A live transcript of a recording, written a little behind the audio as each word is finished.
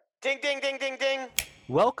Ding, ding, ding, ding, ding.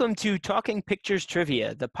 Welcome to Talking Pictures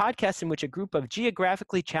Trivia, the podcast in which a group of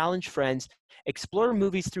geographically challenged friends explore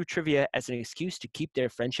movies through trivia as an excuse to keep their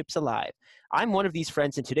friendships alive. I'm one of these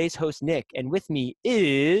friends and today's host, Nick, and with me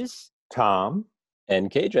is... Tom.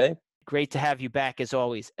 And KJ. Great to have you back as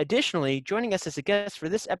always. Additionally, joining us as a guest for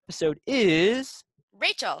this episode is...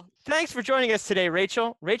 Rachel. Thanks for joining us today,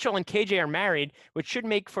 Rachel. Rachel and KJ are married, which should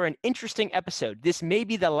make for an interesting episode. This may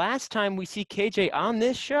be the last time we see KJ on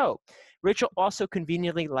this show. Rachel also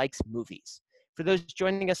conveniently likes movies. For those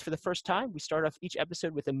joining us for the first time, we start off each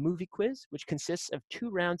episode with a movie quiz, which consists of 2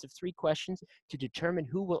 rounds of 3 questions to determine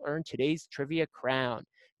who will earn today's trivia crown.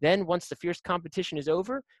 Then, once the fierce competition is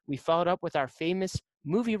over, we followed up with our famous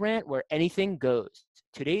movie rant where anything goes.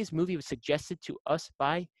 Today's movie was suggested to us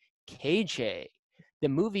by KJ. The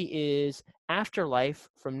movie is Afterlife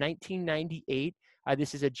from 1998.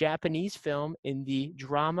 This is a Japanese film in the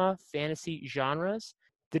drama fantasy genres.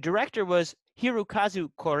 The director was Hirokazu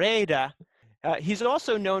Koreeda. He's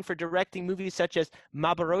also known for directing movies such as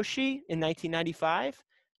Maboroshi in 1995,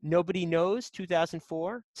 Nobody Knows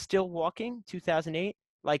 2004, Still Walking 2008,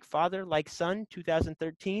 Like Father, Like Son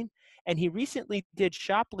 2013, and he recently did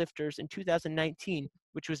Shoplifters in 2019,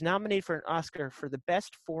 which was nominated for an Oscar for the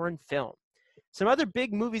Best Foreign Film. Some other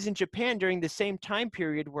big movies in Japan during the same time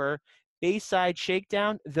period were Bayside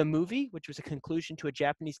Shakedown, the movie, which was a conclusion to a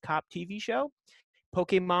Japanese cop TV show,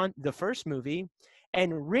 Pokemon, the first movie,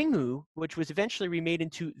 and Ringu, which was eventually remade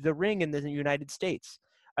into The Ring in the United States.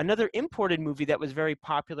 Another imported movie that was very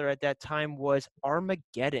popular at that time was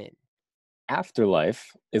Armageddon.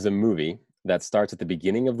 Afterlife is a movie that starts at the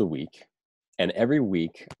beginning of the week, and every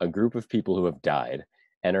week a group of people who have died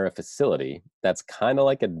enter a facility that's kind of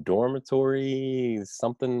like a dormitory,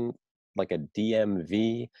 something like a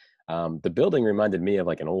DMV. The building reminded me of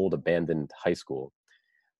like an old abandoned high school.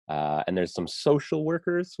 And there's some social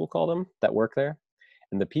workers, we'll call them, that work there.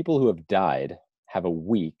 And the people who have died have a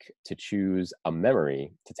week to choose a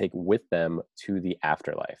memory to take with them to the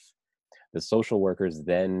afterlife. The social workers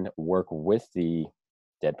then work with the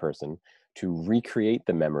dead person to recreate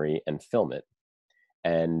the memory and film it.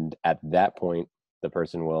 And at that point, the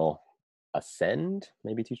person will ascend,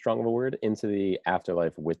 maybe too strong of a word, into the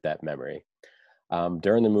afterlife with that memory.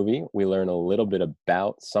 During the movie, we learn a little bit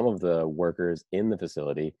about some of the workers in the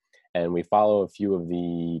facility, and we follow a few of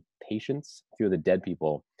the patients, a few of the dead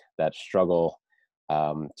people that struggle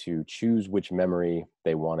to choose which memory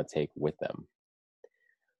they want to take with them.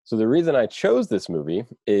 So the reason I chose this movie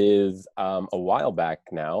is a while back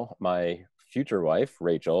now, my future wife,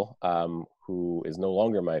 Rachel, who is no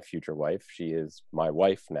longer my future wife, she is my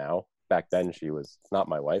wife now. Back then, she was not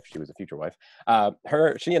my wife, she was a future wife.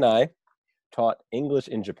 She and I taught English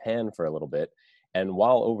in Japan for a little bit. And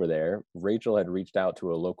while over there, Rachel had reached out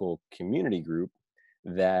to a local community group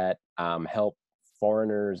that helped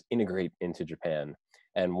foreigners integrate into Japan.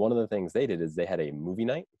 And one of the things they did is they had a movie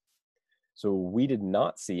night. So we did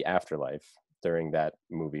not see Afterlife during that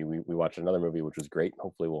movie. We watched another movie, which was great.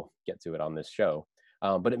 Hopefully we'll get to it on this show.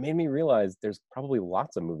 But it made me realize there's probably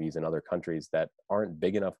lots of movies in other countries that aren't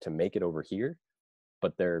big enough to make it over here,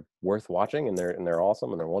 but they're worth watching and they're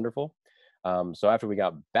awesome and they're wonderful. So after we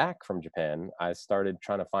got back from Japan, I started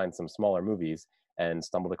trying to find some smaller movies and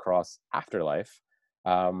stumbled across Afterlife.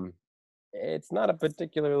 It's not a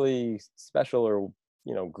particularly special or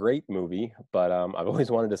great movie, but I've always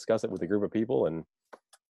wanted to discuss it with a group of people, and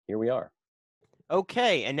here we are.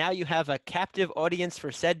 Okay, and now you have a captive audience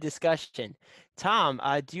for said discussion. Tom,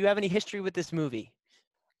 do you have any history with this movie?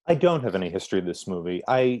 I don't have any history of this movie.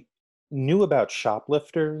 I knew about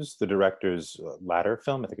Shoplifters, the director's latter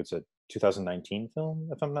film. I think it's a 2019 film,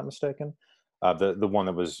 if I'm not mistaken. The one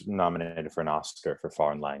that was nominated for an Oscar for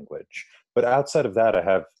foreign language. But outside of that,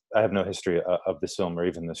 I have no history of this film or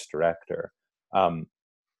even this director.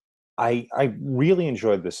 I really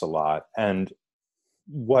enjoyed this a lot, and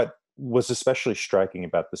what was especially striking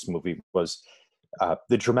about this movie was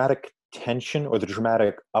the dramatic tension, or the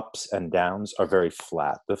dramatic ups and downs, are very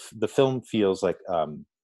flat. The film feels like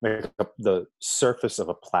the surface of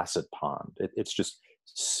a placid pond. It's just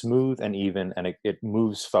smooth and even, and it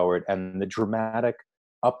moves forward, and the dramatic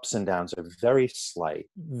ups and downs are very slight.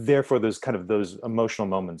 Therefore, those emotional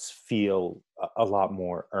moments feel a lot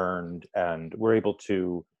more earned, and we're able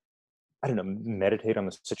to, I don't know, meditate on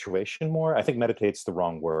the situation more. I think meditate's the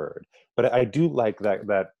wrong word, but I do like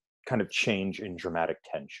that kind of change in dramatic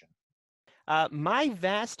tension. My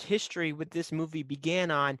vast history with this movie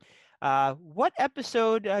began on what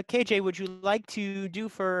episode, KJ, would you like to do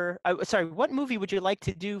for, what movie would you like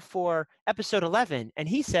to do for episode 11? And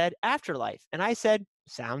he said Afterlife. And I said,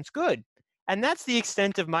 sounds good. And that's the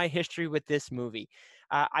extent of my history with this movie.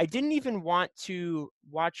 I didn't even want to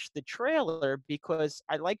watch the trailer because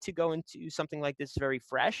I like to go into something like this very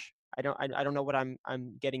fresh. I don't know what I'm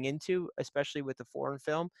getting into, especially with a foreign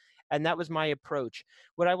film, and that was my approach.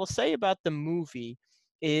 What I will say about the movie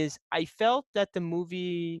is I felt that the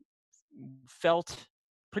movie felt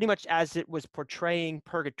pretty much as it was portraying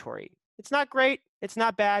purgatory. It's not great, it's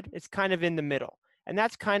not bad, it's kind of in the middle. And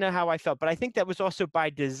that's kind of how I felt. But I think that was also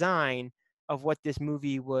by design of what this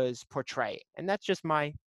movie was portraying. And that's just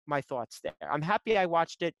my thoughts there. I'm happy I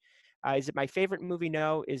watched it. Is it my favorite movie?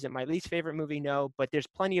 No. Is it my least favorite movie? No. But there's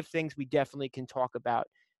plenty of things we definitely can talk about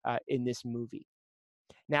in this movie.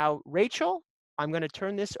 Now, Rachel, I'm going to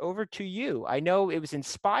turn this over to you. I know it was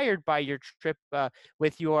inspired by your trip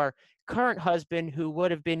with your current husband, who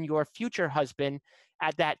would have been your future husband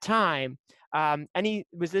at that time.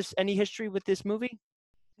 Was this any history with this movie?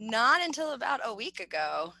 Not until about a week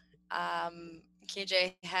ago.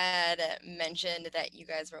 KJ had mentioned that you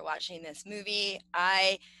guys were watching this movie.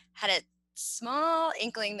 I had a small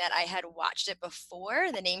inkling that I had watched it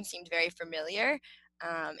before. The name seemed very familiar.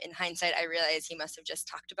 In hindsight, I realized he must have just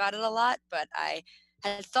talked about it a lot, but I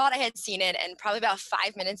had thought I had seen it, and probably about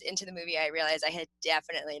 5 minutes into the movie, I realized I had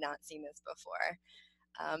definitely not seen this before.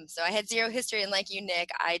 So I had zero history, and like you, Nick,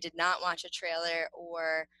 I did not watch a trailer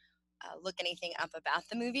or look anything up about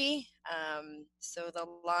the movie. So the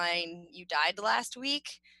line "you died last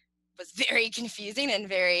week" was very confusing and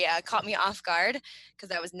very caught me off guard, because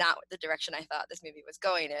that was not the direction I thought this movie was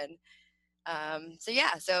going in.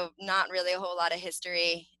 So not really a whole lot of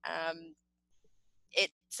history.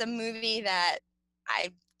 It's a movie that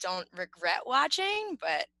I don't regret watching,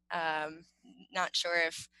 but not sure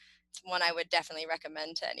if it's one I would definitely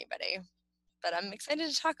recommend to anybody. But I'm excited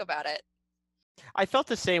to talk about it. I felt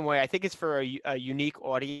the same way. I think it's for a unique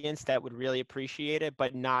audience that would really appreciate it,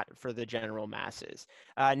 but not for the general masses.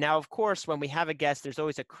 Now, of course, when we have a guest, there's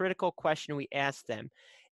always a critical question we ask them.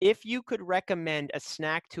 If you could recommend a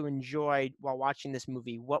snack to enjoy while watching this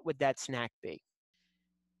movie, what would that snack be?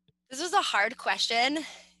 This was a hard question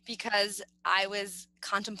because I was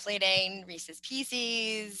contemplating Reese's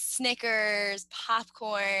Pieces, Snickers,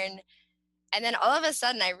 popcorn, and then all of a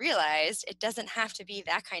sudden I realized it doesn't have to be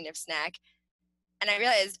that kind of snack. And I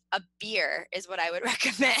realized a beer is what I would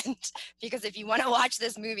recommend, because if you want to watch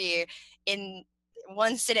this movie in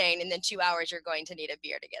one sitting, in the 2 hours, you're going to need a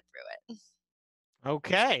beer to get through it.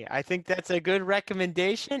 Okay, I think that's a good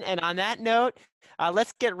recommendation. And on that note,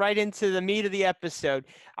 let's get right into the meat of the episode.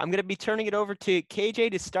 I'm going to be turning it over to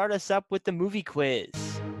KJ to start us up with the movie quiz.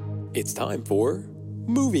 It's time for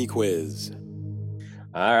Movie Quiz.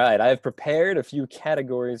 All right, I've prepared a few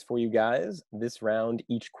categories for you guys. This round,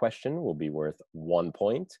 each question will be worth 1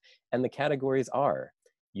 point, and the categories are: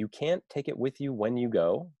 you can't take it with you when you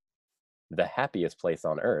go, the happiest place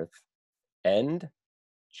on earth, and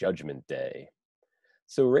Judgment Day.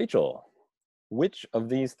 So, Rachel, which of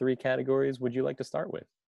these 3 categories would you like to start with?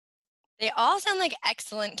 They all sound like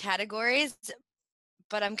excellent categories,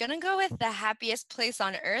 but I'm going to go with the happiest place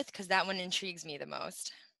on earth, because that one intrigues me the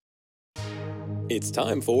most. It's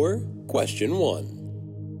time for question 1.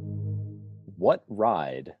 What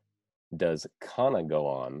ride does Kana go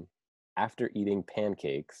on after eating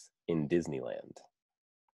pancakes in Disneyland?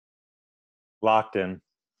 Locked in.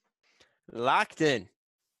 Locked in.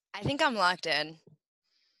 I think I'm locked in.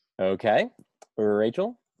 Okay.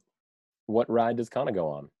 Rachel, what ride does Kana go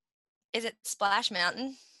on? Is it Splash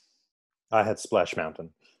Mountain? I had Splash Mountain.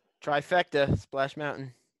 Trifecta, Splash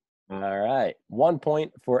Mountain. All right. 1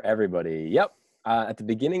 point for everybody. Yep. At the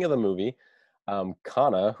beginning of the movie,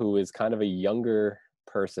 Kana, who is kind of a younger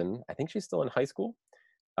person, I think she's still in high school,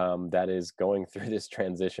 that is going through this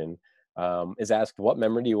transition, is asked, what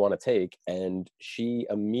memory do you want to take? And she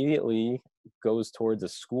immediately goes towards a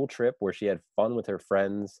school trip where she had fun with her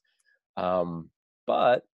friends.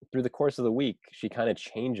 But through the course of the week, she kind of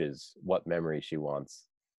changes what memory she wants.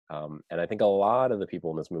 And I think a lot of the people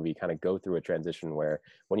in this movie kind of go through a transition where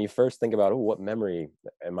when you first think about, oh, what memory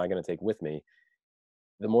am I going to take with me?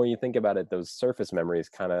 The more you think about it, those surface memories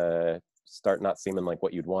kind of start not seeming like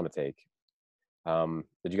what you'd want to take.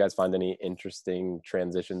 Did you guys find any interesting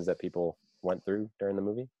transitions that people went through during the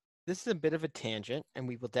movie? This is a bit of a tangent, and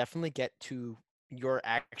we will definitely get to your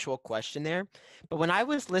actual question there. But when I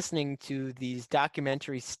was listening to these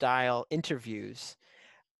documentary style interviews,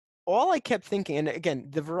 all I kept thinking, and again,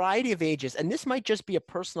 the variety of ages, and this might just be a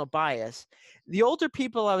personal bias, the older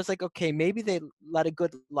people, I was like, okay, maybe they led a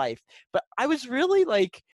good life. But I was really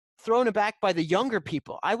like thrown aback by the younger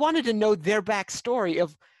people. I wanted to know their backstory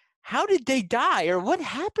of how did they die or what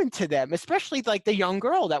happened to them, especially like the young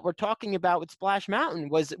girl that we're talking about with Splash Mountain.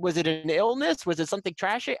 Was it an illness? Was it something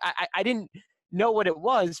trashy? I didn't know what it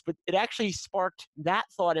was, but it actually sparked that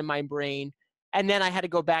thought in my brain. And then I had to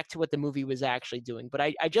go back to what the movie was actually doing. But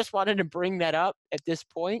I just wanted to bring that up at this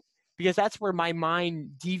point because that's where my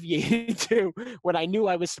mind deviated to when I knew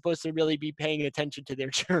I was supposed to really be paying attention to their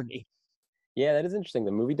journey. Yeah, that is interesting.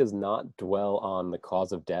 The movie does not dwell on the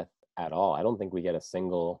cause of death at all. I don't think we get a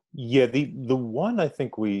single. Yeah, the one I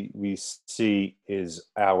think we see is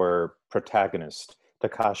our protagonist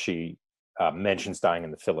Takashi mentions dying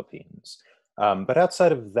in the Philippines, but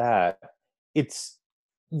outside of that, it's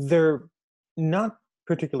they're not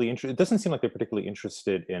particularly interested. It doesn't seem like they're particularly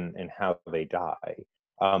interested in how they die.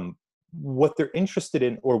 What they're interested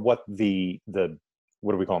in, or what the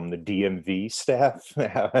what do we call them, the DMV staff,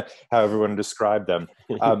 how everyone described them,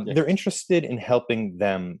 they're interested in helping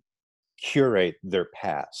them curate their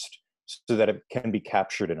past so that it can be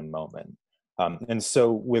captured in a moment. And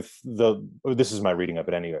so with this is my reading of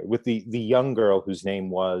it anyway, with the young girl whose name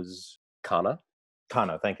was Kana?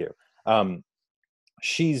 Kana, thank you.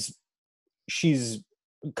 She's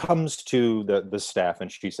comes to the staff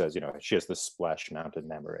and she says, you know, she has this Splash Mountain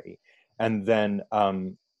memory. And then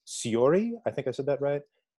Siori, I think I said that right,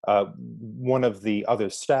 one of the other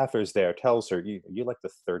staffers there tells her, you're like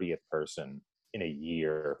the 30th person in a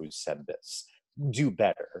year who said this. Do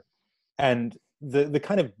better. And the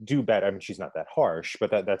kind of do better, I mean, she's not that harsh,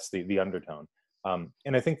 but that's the undertone.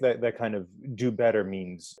 And I think that kind of do better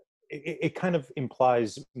means it kind of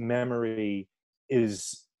implies memory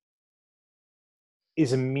is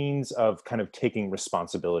a means of kind of taking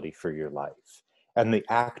responsibility for your life. And the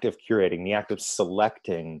act of curating, the act of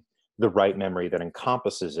selecting the right memory that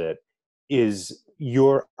encompasses it is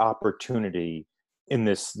your opportunity in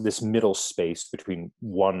this middle space between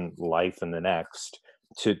one life and the next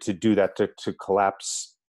to do that, to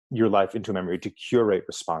collapse your life into memory, to curate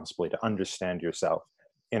responsibly, to understand yourself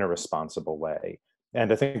in a responsible way.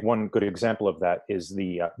 And I think one good example of that is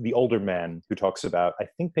the older man who talks about, I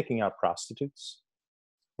think, picking out prostitutes.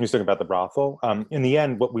 He's talking about the brothel. In the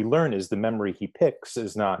end, what we learn is the memory he picks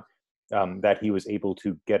is not that he was able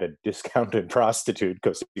to get a discounted prostitute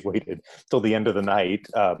because he waited till the end of the night.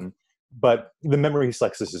 But the memory he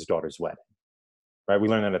selects is his daughter's wedding, right? We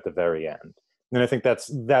learn that at the very end. And I think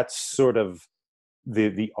that's sort of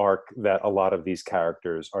the arc that a lot of these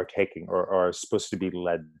characters are taking, or are supposed to be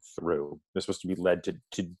led through. They're supposed to be led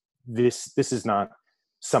to this. This is not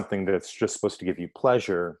something that's just supposed to give you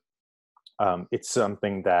pleasure. It's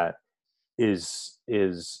something that is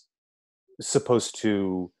supposed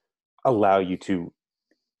to allow you to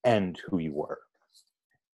end who you were.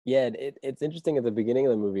 Yeah, it's interesting. At the beginning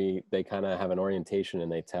of the movie, they kind of have an orientation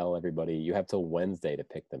and they tell everybody you have till Wednesday to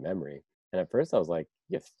pick the memory. And at first I was like,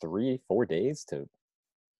 you have 3-4 days to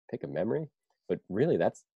pick a memory? But really,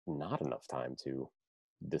 that's not enough time to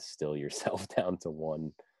distill yourself down to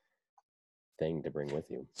one thing to bring with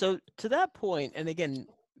you. So to that point, and again,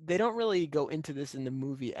 they don't really go into this in the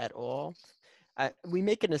movie at all. We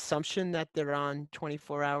make an assumption that they're on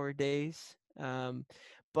 24-hour days.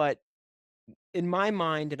 But in my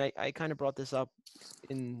mind, and I kind of brought this up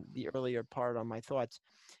in the earlier part on my thoughts,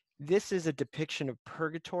 this is a depiction of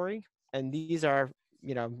purgatory. And these are,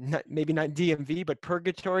 maybe not DMV, but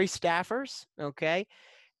purgatory staffers, okay?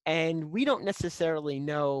 And we don't necessarily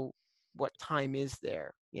know what time is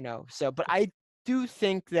there, but I do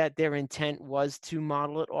think that their intent was to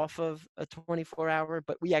model it off of a 24-hour,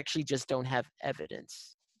 but we actually just don't have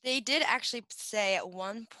evidence. They did actually say at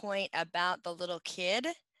one point about the little kid.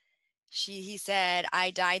 He said,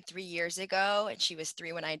 I died 3 years ago, and she was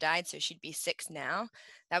 3 when I died, so she'd be 6 now.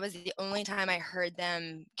 That was the only time I heard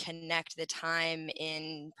them connect the time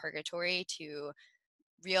in purgatory to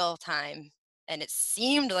real time. And it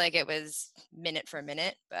seemed like it was minute for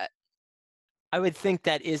minute, but I would think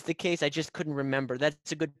that is the case. I just couldn't remember.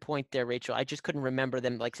 That's a good point there, Rachel. I just couldn't remember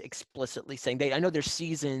them like explicitly saying I know there's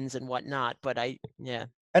seasons and whatnot, but yeah.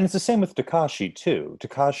 And it's the same with Takashi too.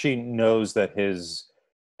 Takashi knows that his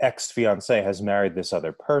ex-fiancée has married this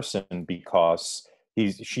other person because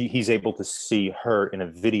he's able to see her in a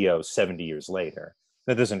video 70 years later.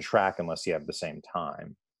 That doesn't track unless you have the same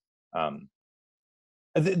time.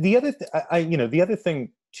 The other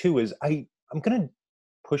thing too is I'm going to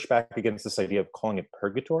push back against this idea of calling it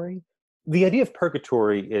purgatory. The idea of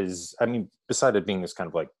purgatory is, beside it being this kind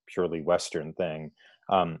of like purely Western thing,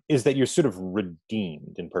 is that you're sort of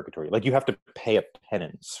redeemed in purgatory. Like you have to pay a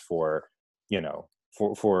penance for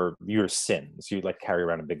your sins. You like carry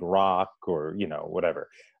around a big rock or, whatever,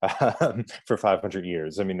 for 500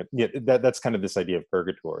 years. That's kind of this idea of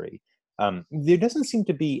purgatory. There doesn't seem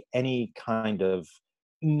to be any kind of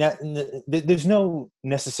there's no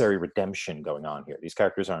necessary redemption going on here. These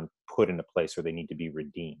characters aren't put in a place where they need to be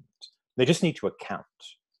redeemed. They just need to account.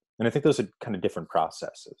 And I think those are kind of different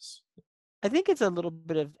processes. I think it's a little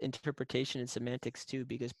bit of interpretation and semantics too,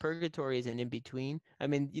 because purgatory is an in-between. I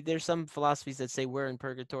mean, there's some philosophies that say we're in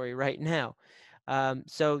purgatory right now.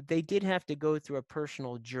 So they did have to go through a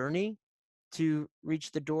personal journey to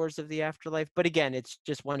reach the doors of the afterlife. But again, it's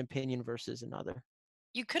just one opinion versus another.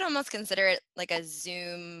 You could almost consider it like a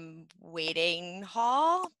Zoom waiting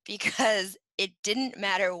hall because it didn't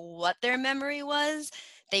matter what their memory was.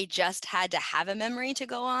 They just had to have a memory to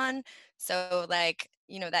go on. So like,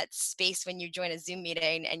 that space when you join a Zoom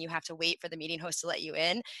meeting and you have to wait for the meeting host to let you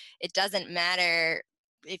in, it doesn't matter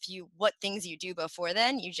what things you do before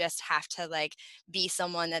then, you just have to like be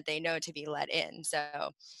someone that they know to be let in.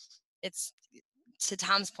 So it's, to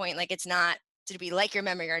Tom's point, like it's not, did we like your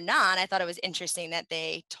memory or not? I thought it was interesting that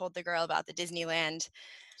they told the girl about the Disneyland,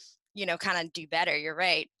 kind of do better. You're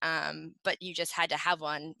right. But you just had to have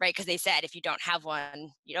one, right? Because they said if you don't have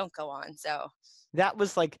one, you don't go on. So that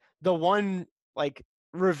was like the one like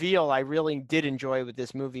reveal I really did enjoy with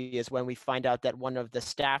this movie is when we find out that one of the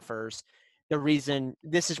staffers,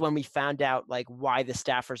 this is when we found out like why the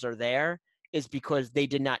staffers are there is because they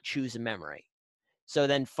did not choose a memory. So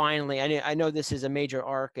then finally, I know this is a major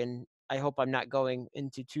arc and I hope I'm not going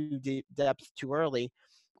into too deep depth too early,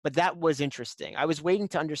 but that was interesting. I was waiting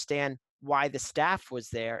to understand why the staff was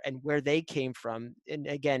there and where they came from. And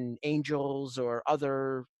again, angels or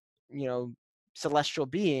other, celestial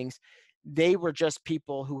beings, they were just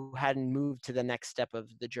people who hadn't moved to the next step of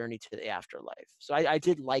the journey to the afterlife. So I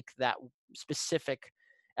did like that specific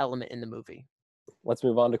element in the movie. Let's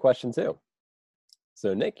move on to question 2.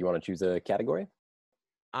 So Nick, you want to choose a category?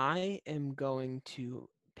 I am going to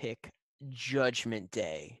pick Judgment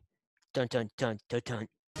Day. Dun dun dun dun dun.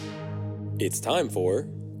 It's time for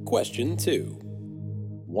question 2.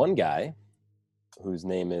 One guy, whose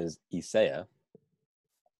name is Isaiah,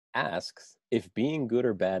 asks if being good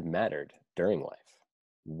or bad mattered during life.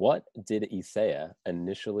 What did Isaiah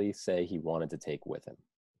initially say he wanted to take with him?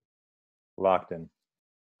 Locked in.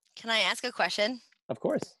 can I ask a question? Of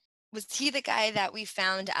course. Was he the guy that we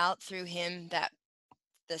found out through him that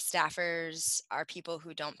the staffers are people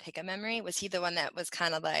who don't pick a memory? Was he the one that was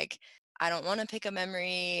kind of like, I don't want to pick a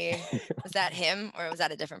memory? Was that him or was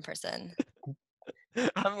that a different person?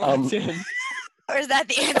 I'm locked in. Or is that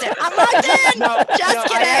the answer? I'm locked in. No, Just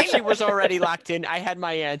kidding. I actually was already locked in. I had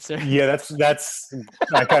my answer. Yeah, that's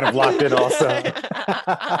I kind of locked in also.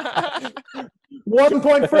 1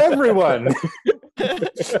 point for everyone.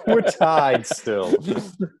 We're tied still.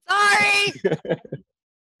 Sorry.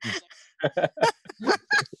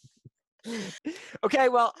 Okay,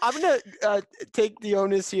 well, I'm gonna take the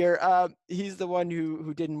onus here. He's the one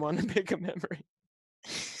who didn't want to pick a memory.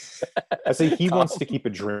 I say he wants to keep a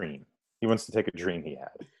dream. He wants to take a dream he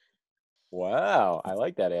had. Wow, I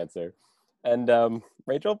like that answer. And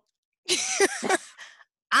Rachel?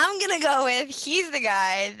 I'm going to go with he's the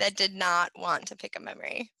guy that did not want to pick a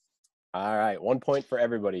memory. All right, 1 point for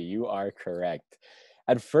everybody. You are correct.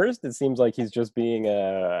 At first, it seems like he's just being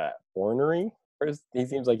ornery. First, he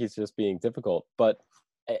seems like he's just being difficult. But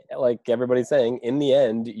like everybody's saying, in the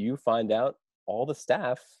end, you find out all the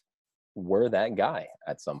staff were that guy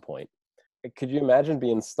at some point. Could you imagine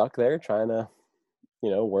being stuck there trying to,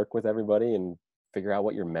 work with everybody and figure out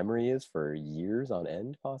what your memory is for years on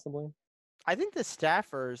end, possibly? I think the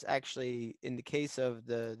staffers actually, in the case of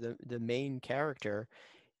the main character,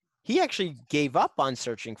 he actually gave up on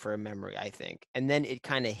searching for a memory, I think. And then it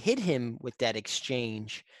kind of hit him with that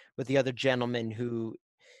exchange with the other gentleman who,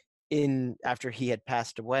 after he had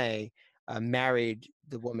passed away, married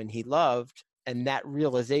the woman he loved. And that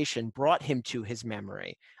realization brought him to his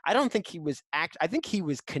memory. I don't think he was I think he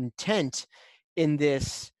was content in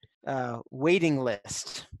this waiting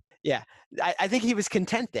list. Yeah, I think he was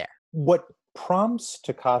content there. What prompts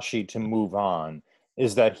Takashi to move on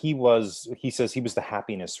is that he says he was the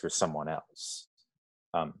happiness for someone else,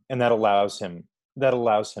 and that allows him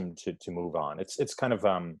to move on. It's kind of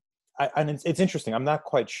it's interesting. I'm not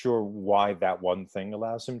quite sure why that one thing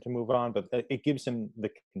allows him to move on, but it gives him the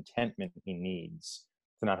contentment he needs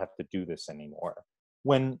to not have to do this anymore.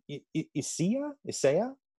 When Isaiah,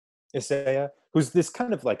 who's this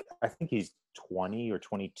kind of like, I think he's 20 or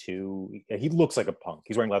 22. He looks like a punk.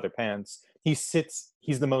 He's wearing leather pants. He's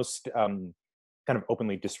the most kind of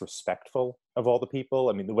openly disrespectful of all the people.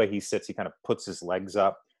 I mean, the way he sits, he kind of puts his legs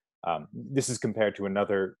up. This is compared to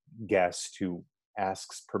another guest who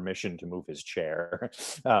asks permission to move his chair.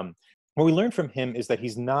 What we learn from him is that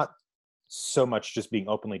he's not so much just being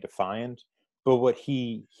openly defiant, but what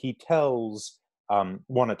he tells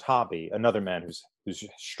Wanatabi, another man who's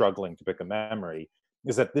struggling to pick a memory,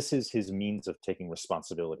 is that this is his means of taking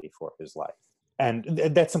responsibility for his life. And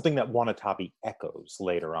that's something that Wanatabi echoes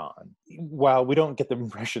later on. While we don't get the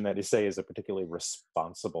impression that Issei is a particularly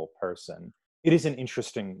responsible person, it is an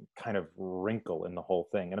interesting kind of wrinkle in the whole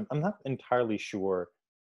thing. And I'm not entirely sure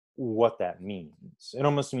what that means. It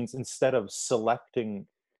almost means instead of selecting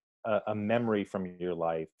a memory from your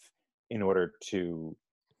life in order to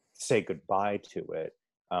say goodbye to it,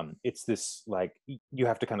 it's this like you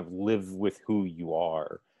have to kind of live with who you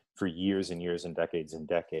are for years and years and decades.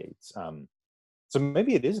 So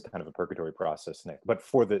maybe it is kind of a purgatory process, Nick, but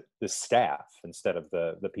for the staff instead of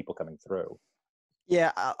the people coming through.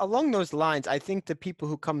 Yeah, along those lines, I think the people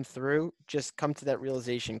who come through just come to that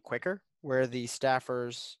realization quicker, where the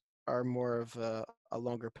staffers are more of a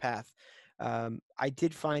longer path. I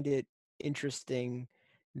did find it interesting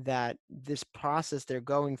that this process they're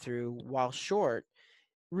going through, while short,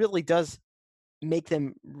 really does make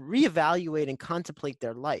them reevaluate and contemplate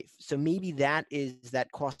their life. So maybe that is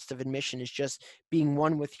that cost of admission is just being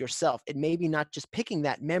one with yourself. It may be not just picking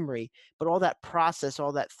that memory, but all that process,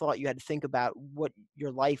 all that thought you had to think about what your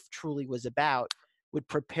life truly was about would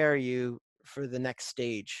prepare you for the next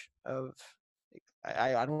stage of,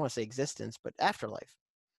 I don't want to say existence, but afterlife.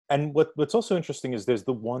 And what's also interesting is there's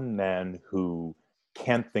the one man who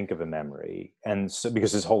can't think of a memory, and so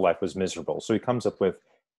because his whole life was miserable, so he comes up with,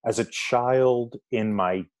 as a child in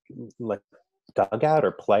my like dugout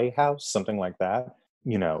or playhouse, something like that.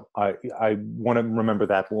 I want to remember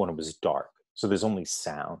that when it was dark, so there's only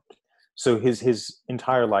sound. So his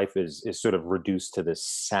entire life is sort of reduced to this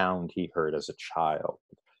sound he heard as a child,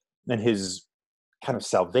 and his kind of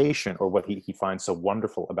salvation, or what he finds so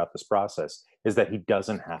wonderful about this process, is that he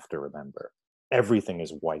doesn't have to remember. Everything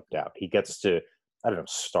is wiped out. He gets to, I don't know,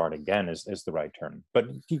 start again is the right term, but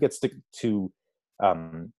he gets to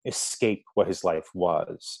escape what his life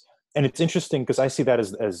was. And it's interesting because I see that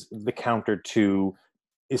as the counter to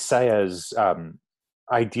Isaya's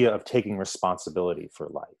idea of taking responsibility for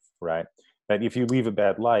life, right? That if you leave a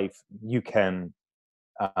bad life, you can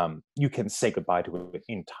say goodbye to it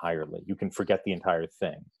entirely. You can forget the entire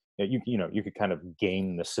thing. You could kind of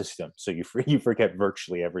game the system so you forget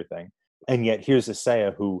virtually everything. And yet here's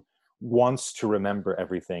Isaiah who wants to remember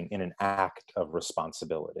everything in an act of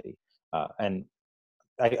responsibility. And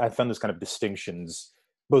I found those kind of distinctions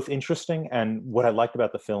both interesting, and what I liked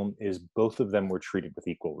about the film is both of them were treated with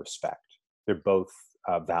equal respect. They're both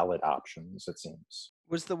valid options, it seems.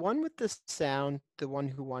 Was the one with the sound the one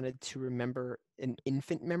who wanted to remember an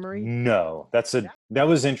infant memory? No, that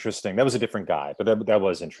was interesting. That was a different guy, but that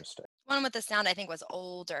was interesting. One with the sound, I think, was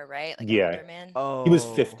older, right? Like Yeah. an older man. Oh, He was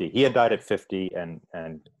 50. He had died at 50, and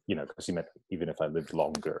because he meant even if I lived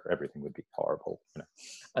longer, everything would be horrible.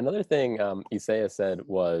 Another thing Isaiah said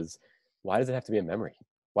was, why does it have to be a memory?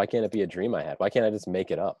 Why can't it be a dream I had? Why can't I just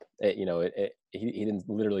make it up? He didn't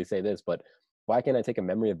literally say this, but why can't I take a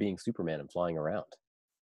memory of being Superman and flying around?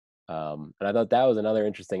 And I thought that was another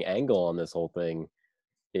interesting angle on this whole thing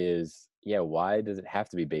is, why does it have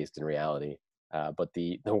to be based in reality? But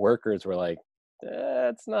the workers were like,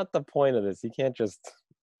 that's not the point of this. You can't just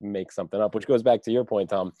make something up, which goes back to your point,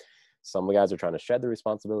 Tom. Some of the guys are trying to shed the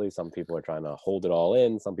responsibility. Some people are trying to hold it all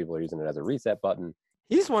in. Some people are using it as a reset button.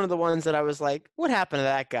 he's one of the ones that I was like, what happened to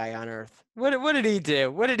that guy on Earth? What did he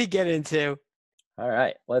do? What did he get into? All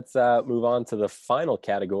right, let's move on to the final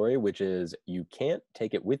category, which is you can't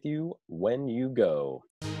take it with you when you go.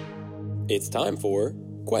 It's time for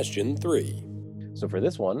question 3. So for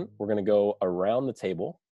this one, we're going to go around the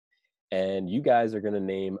table, and you guys are going to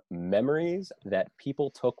name memories that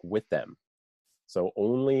people took with them. So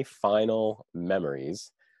only final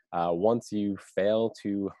memories. Once you fail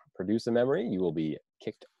to produce a memory, you will be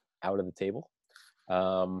kicked out of the table.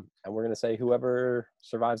 And we're going to say whoever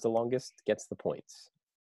survives the longest gets the points.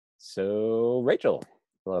 So, Rachel,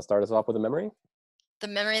 you want to start us off with a memory? The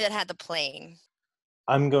memory that had the plane.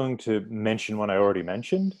 I'm going to mention one I already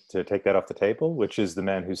mentioned to take that off the table, which is the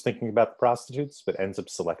man who's thinking about the prostitutes but ends up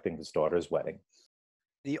selecting his daughter's wedding.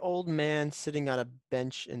 The old man sitting on a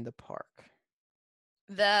bench in the park.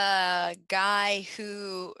 The guy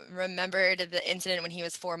who remembered the incident when he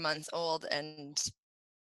was 4 months old and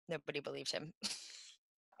nobody believed him.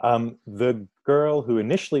 The girl who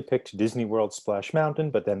initially picked Disney World Splash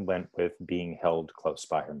Mountain, but then went with being held close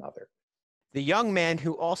by her mother. The young man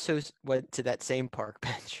who also went to that same park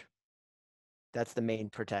bench. That's the main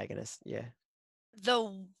protagonist, yeah.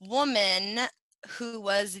 The woman who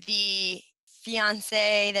was the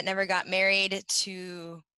fiance that never got married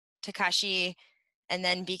to Takashi and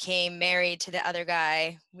then became married to the other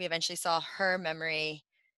guy. We eventually saw her memory.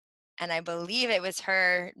 And I believe it was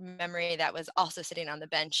her memory that was also sitting on the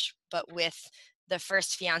bench, but with the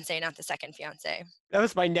first fiance, not the second fiance. That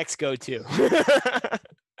was my next go-to.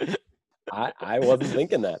 I wasn't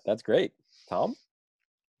thinking that. That's great. Tom?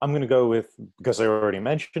 I'm going to go with, because I already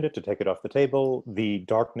mentioned it, to take it off the table, the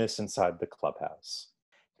darkness inside the clubhouse.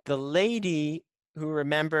 The lady who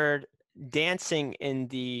remembered dancing in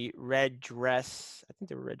the red dress. I think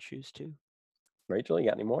they were red shoes too. Rachel, you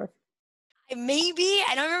got any more? Maybe,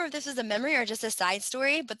 I don't remember if this was a memory or just a side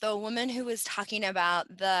story, but the woman who was talking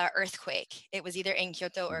about the earthquake, it was either in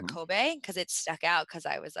Kyoto or Kobe, because it stuck out, because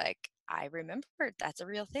I was like, I remembered that's a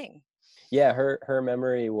real thing. Yeah, her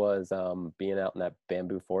memory was being out in that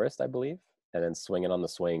bamboo forest, I believe, and then swinging on the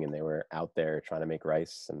swing, and they were out there trying to make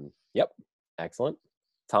rice. And yep, excellent.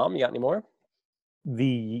 Tom, you got any more?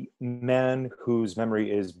 The man whose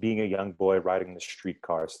memory is being a young boy riding the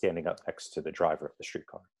streetcar, standing up next to the driver of the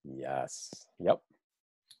streetcar. Yes. Yep.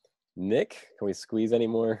 Nick, can we squeeze any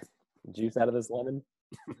more juice out of this lemon?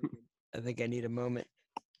 I think I need a moment.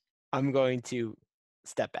 I'm going to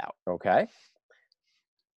step out. Okay.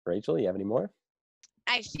 Rachel, you have any more?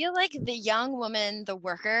 I feel like the young woman, the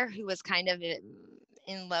worker who was kind of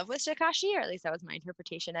in love with Takashi, or at least that was my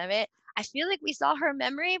interpretation of it. I feel like we saw her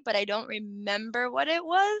memory, but I don't remember what it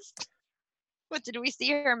was. What, did we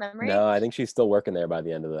see her memory? No, I think she's still working there by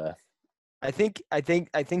the end of the. I think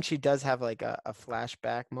she does have like a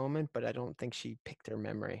flashback moment, but I don't think she picked her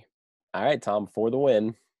memory. All right, Tom, for the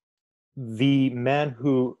win. The man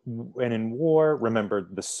who, when in war,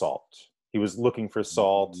 remembered the salt. He was looking for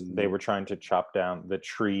salt. They were trying to chop down the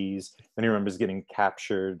trees. Then he remembers getting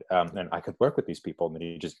captured. And I could work with these people. And then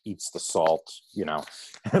he just eats the salt,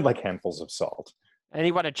 like handfuls of salt. And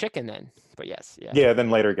he wanted chicken then, but yes, yeah. Yeah, then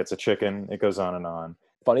later gets a chicken. It goes on and on.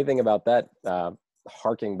 Funny thing about that,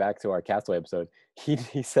 harking back to our Castaway episode,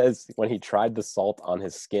 he says when he tried the salt on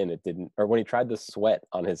his skin, it didn't, or when he tried the sweat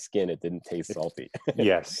on his skin, it didn't taste salty.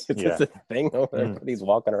 Yes. It's just a thing. Everybody's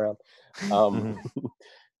walking around.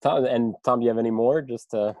 Tom, do you have any more? Just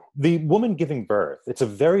the woman giving birth. It's a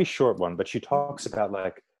very short one, but she talks about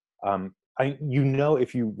like,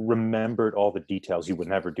 if you remembered all the details, you would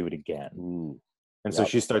never do it again. And so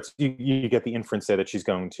she starts. You get the inference there that she's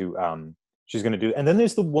going to do. And then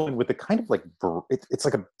there's the woman with the kind of like it's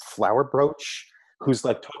like a flower brooch, who's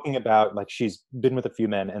like talking about like she's been with a few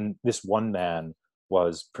men, and this one man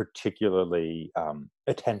was particularly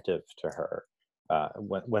attentive to her.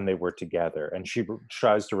 When they were together, and she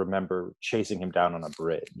tries to remember chasing him down on a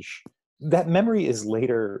bridge. That memory is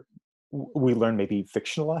later, we learn, maybe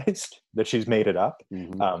fictionalized, that she's made it up.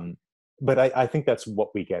 But I think that's what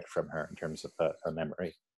we get from her in terms of a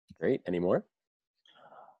memory. Great. Any more?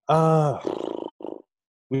 Did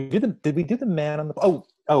we do the man on the?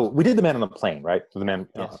 We did the man on the plane, right? The man.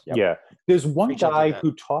 Yes. Yeah. There's one guy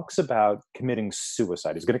who talks about committing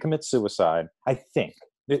suicide. He's going to commit suicide, I think.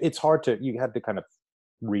 It's hard you have to kind of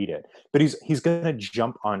read it, but he's going to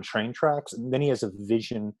jump on train tracks, and then he has a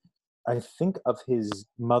vision, I think, of his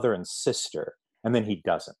mother and sister, and then he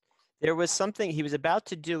doesn't. There was something, he was about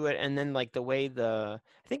to do it, and then like the way I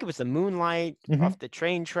think it was the moonlight off the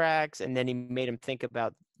train tracks, and then he made him think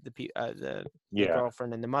about the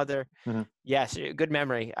girlfriend and the mother. Yes, good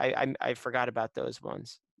memory. I forgot about those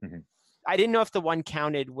ones. I didn't know if the one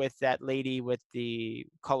counted with that lady with the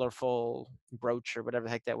colorful brooch or whatever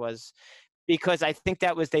the heck that was, because I think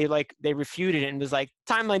that was they refuted it and was like,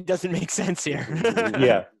 timeline doesn't make sense here.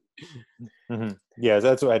 Yeah. Yeah,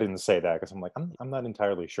 that's why I didn't say that, because I'm like, I'm not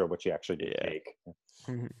entirely sure what she actually did take.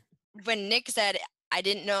 When Nick said, I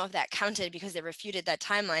didn't know if that counted because they refuted that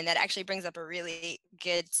timeline, that actually brings up a really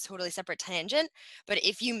good, totally separate tangent. But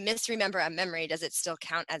if you misremember a memory, does it still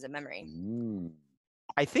count as a memory?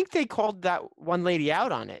 I think they called that one lady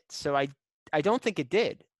out on it, so I don't think it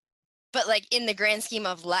did. But like in the grand scheme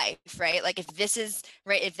of life, right? Like if this is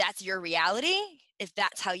right, if that's your reality, if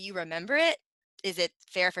that's how you remember it, is it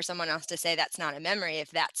fair for someone else to say that's not a memory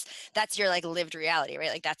if that's your like lived reality, right?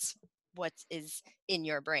 Like that's what is in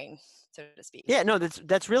your brain, so to speak. Yeah, no,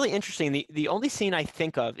 that's really interesting. The only scene I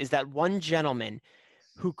think of is that one gentleman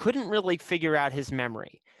who couldn't really figure out his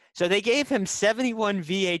memory. So they gave him 71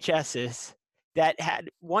 VHSs that had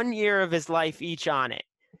 1 year of his life each on it.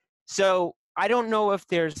 So I don't know if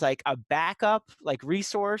there's like a backup like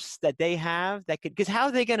resource that they have that could, because how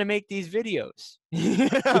are they going to make these videos?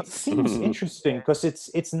 It seems interesting because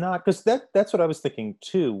it's not, because that's what I was thinking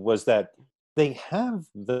too, was that they have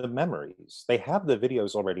the memories, they have the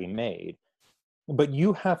videos already made, but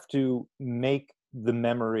you have to make the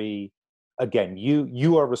memory again.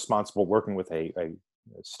 You are responsible, working with a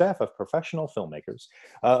staff of professional filmmakers,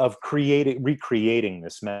 of recreating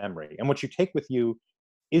this memory. And what you take with you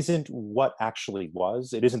isn't what actually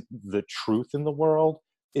was. It isn't the truth in the world.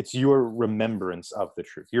 It's your remembrance of the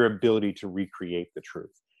truth, your ability to recreate the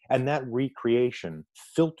truth. And that recreation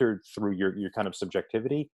filtered through your kind of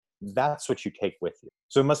subjectivity, that's what you take with you.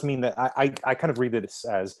 So it must mean that I kind of read this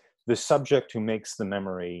as the subject who makes the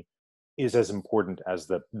memory is as important as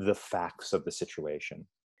the facts of the situation.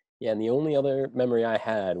 Yeah, and the only other memory I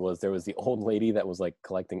had was there was the old lady that was like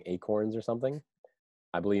collecting acorns or something.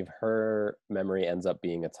 I believe her memory ends up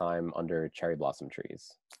being a time under cherry blossom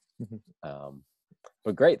trees.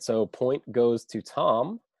 But great, so point goes to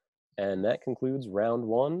Tom, and that concludes round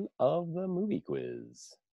 1 of the movie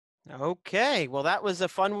quiz. Okay, well, that was a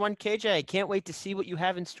fun one, KJ. I can't wait to see what you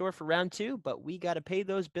have in store for round 2, but we got to pay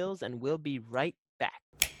those bills, and we'll be right back.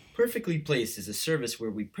 Perfectly Placed is a service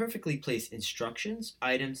where we perfectly place instructions,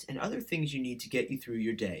 items, and other things you need to get you through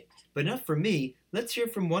your day. But enough from me, let's hear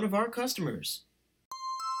from one of our customers.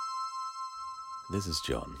 This is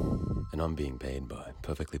John, and I'm being paid by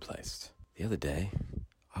Perfectly Placed. The other day,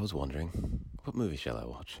 I was wondering, what movie shall I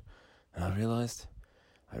watch? And I realized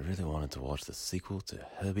I really wanted to watch the sequel to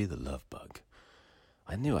Herbie the Love Bug.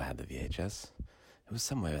 I knew I had the VHS. It was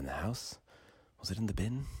somewhere in the house. Was it in the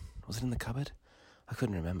bin? Was it in the cupboard? I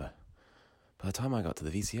couldn't remember. By the time I got to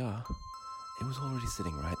the VCR, it was already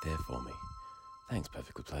sitting right there for me. Thanks,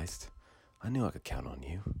 Perfectly Placed. I knew I could count on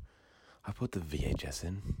you. I put the VHS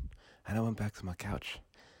in, and I went back to my couch.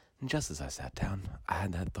 And just as I sat down, I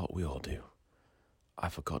had that thought we all do. I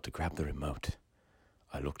forgot to grab the remote.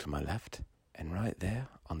 I looked to my left, and right there,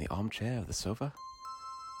 on the armchair of the sofa,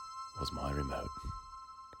 was my remote.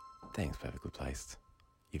 Thanks, Perfectly Placed.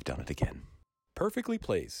 You've done it again. Perfectly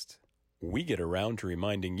Placed. We get around to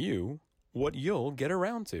reminding you what you'll get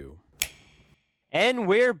around to. And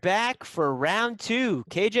we're back for round 2.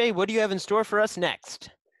 KJ, what do you have in store for us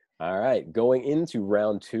next? All right, going into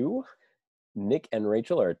round 2, Nick and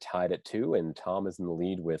Rachel are tied at 2, and Tom is in the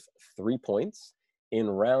lead with 3 points. In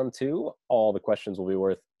round 2, all the questions will be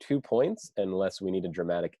worth 2 points unless we need a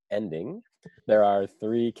dramatic ending. There are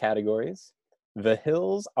 3 categories. The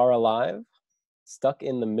Hills Are Alive, Stuck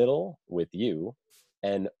in the Middle with You,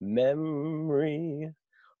 and Memory,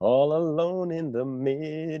 All Alone in the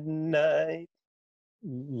Midnight.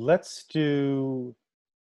 Let's do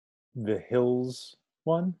the Hills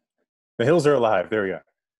one. The Hills Are Alive. There we go.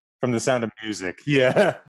 From The Sound of Music.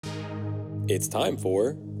 Yeah. It's time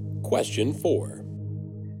for question 4.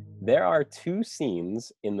 There are 2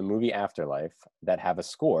 scenes in the movie Afterlife that have a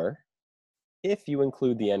score if you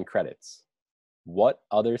include the end credits. What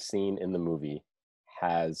other scene in the movie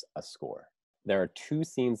has a score? There are 2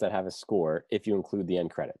 scenes that have a score if you include the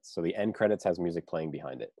end credits. So the end credits has music playing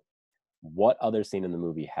behind it. What other scene in the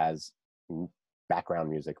movie has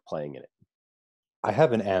background music playing in it? I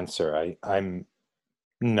have an answer. I'm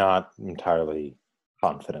not entirely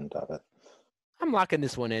confident of it. I'm locking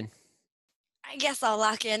this one in. I guess I'll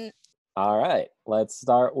lock in. All right, let's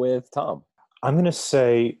start with Tom. I'm going to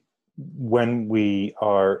say when we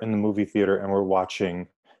are in the movie theater and we're watching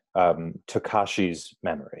Takashi's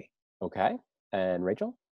Memory. Okay, and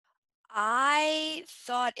Rachel? I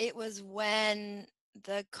thought it was when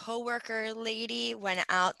the coworker lady went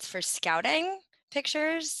out for scouting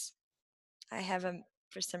pictures.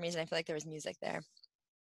 For some reason, I feel like there was music there.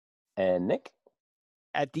 And Nick?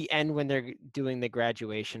 At the end, when they're doing the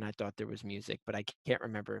graduation, I thought there was music, but I can't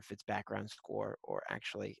remember if it's background score or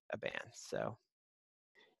actually a band. So,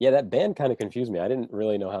 yeah, that band kind of confused me. I didn't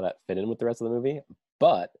really know how that fit in with the rest of the movie,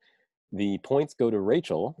 but the points go to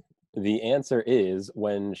Rachel. The answer is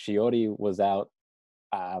when Shiori was out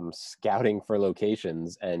scouting for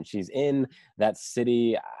locations, and she's in that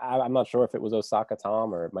city. I'm not sure if it was Osaka,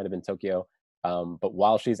 Tom, or it might have been Tokyo. But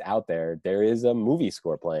while she's out there, there is a movie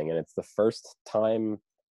score playing, and it's the first time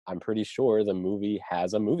I'm pretty sure the movie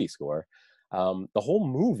has a movie score. The whole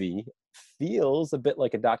movie feels a bit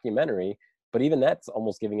like a documentary, but even that's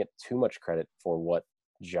almost giving it too much credit for what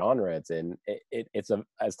genre it's in.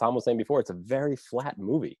 As Tom was saying before, it's a very flat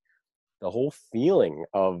movie. The whole feeling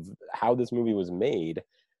of how this movie was made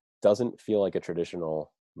doesn't feel like a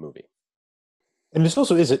traditional movie. And this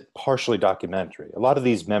also is partially documentary. A lot of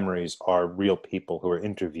these memories are real people who are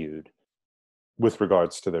interviewed with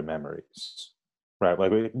regards to their memories, right?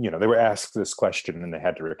 Like, they were asked this question and they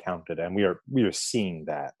had to recount it, and we are seeing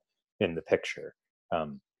that in the picture,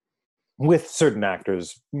 with certain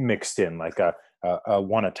actors mixed in, like a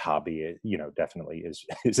Wanatabe, definitely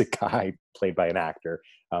is a guy played by an actor,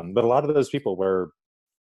 but a lot of those people were,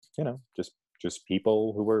 just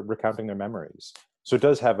people who were recounting their memories. So it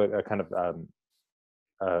does have a kind of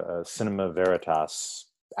a cinema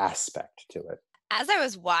veritas aspect to it. As I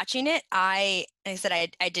was watching it, I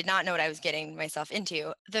did not know what I was getting myself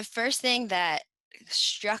into. The first thing that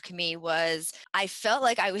struck me was I felt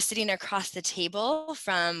like I was sitting across the table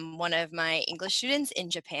from one of my English students in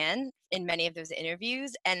Japan in many of those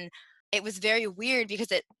interviews. And it was very weird because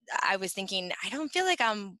I was thinking, I don't feel like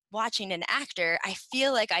I'm watching an actor. I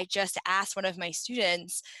feel like I just asked one of my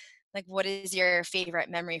students, like, what is your favorite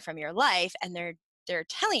memory from your life? And they're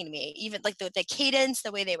telling me, even like the cadence,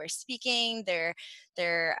 the way they were speaking, the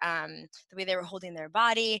way they were holding their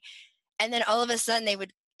body. And then all of a sudden they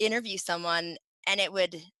would interview someone and it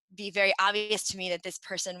would be very obvious to me that this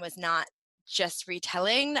person was not just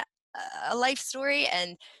retelling a life story.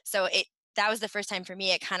 And so that was the first time for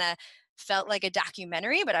me it kind of felt like a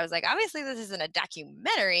documentary, but I was like, obviously this isn't a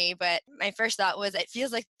documentary. But my first thought was it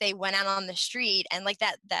feels like they went out on the street and like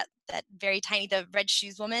that very tiny, the red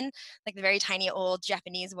shoes woman, like the very tiny old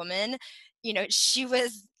Japanese woman,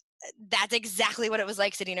 that's exactly what it was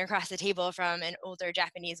like sitting across the table from an older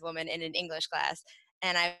Japanese woman in an English class.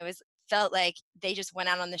 And felt like they just went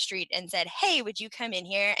out on the street and said, hey, would you come in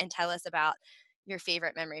here and tell us about your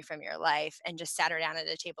favorite memory from your life? And just sat her down at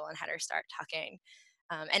a table and had her start talking.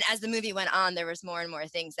 And as the movie went on, there was more and more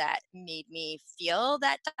things that made me feel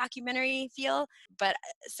that documentary feel. But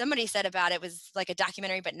somebody said about it was like a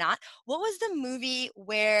documentary, but not. What was the movie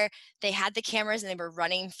where they had the cameras and they were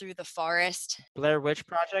running through the forest? Blair Witch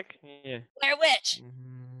Project? Yeah. Blair Witch.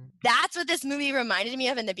 Mm-hmm. That's what this movie reminded me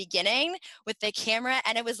of in the beginning with the camera.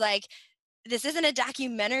 And it was like, this isn't a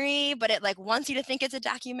documentary, but it like wants you to think it's a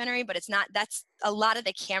documentary, but it's not. That's a lot of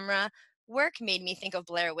the camera work made me think of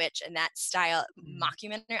Blair Witch and that style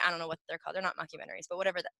mockumentary. I don't know what they're called. They're not mockumentaries, but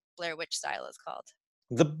whatever the Blair Witch style is called.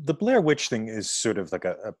 The Blair Witch thing is sort of like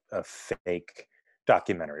a fake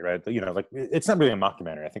documentary, right? Like it's not really a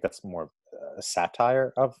mockumentary. I think that's more a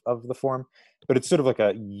satire of the form, but it's sort of like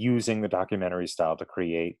using the documentary style to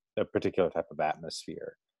create a particular type of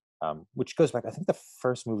atmosphere, which goes back. I think the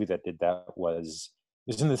first movie that did that was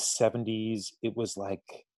in the 70s. It was like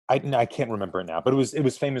I can't remember it now, but it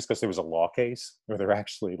was famous because there was a law case where they're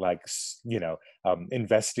actually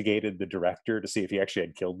investigated the director to see if he actually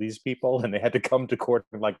had killed these people, and they had to come to court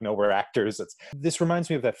and like, no, we're actors. This reminds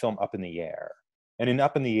me of that film Up in the Air. And in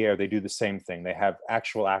Up in the Air, they do the same thing. They have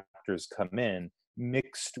actual actors come in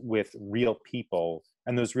mixed with real people,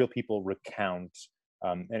 and those real people recount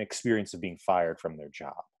an experience of being fired from their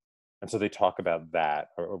job. And so they talk about that,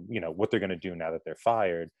 or what they're going to do now that they're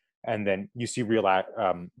fired. And then you see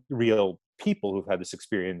real people who've had this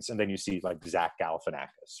experience, and then you see like Zach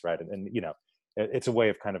Galifianakis, right? And it's a way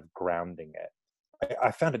of kind of grounding it.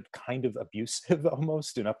 I found it kind of abusive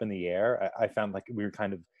almost in Up in the Air. I found like we were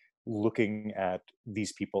kind of looking at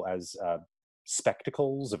these people as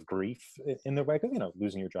spectacles of grief in their way.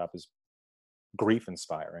 Losing your job is grief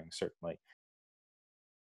inspiring, certainly.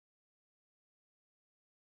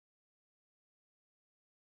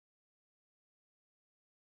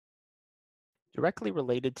 Directly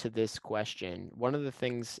related to this question, one of the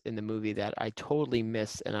things in the movie that I totally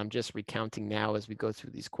missed, and I'm just recounting now as we go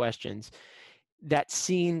through these questions, that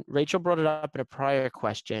scene, Rachel brought it up in a prior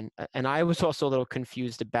question, and I was also a little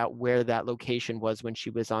confused about where that location was when she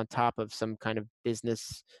was on top of some kind of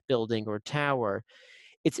business building or tower.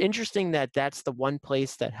 It's interesting that that's the one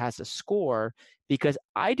place that has a score, because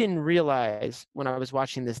I didn't realize when I was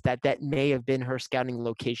watching this that may have been her scouting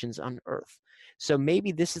locations on Earth. So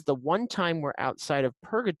maybe this is the one time we're outside of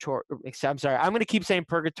purgatory. I'm sorry, I'm going to keep saying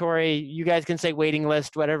purgatory. You guys can say waiting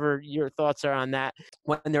list, whatever your thoughts are on that.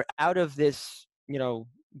 When they're out of this,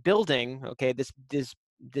 building, okay,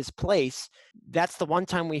 this place, that's the one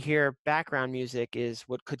time we hear background music is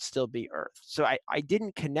what could still be Earth. So I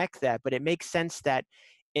didn't connect that, but it makes sense that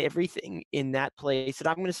everything in that place, and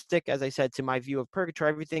I'm going to stick, as I said, to my view of purgatory.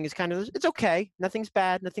 Everything is kind of, it's okay. Nothing's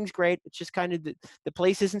bad. Nothing's great. It's just kind of, the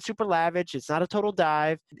place isn't super lavish. It's not a total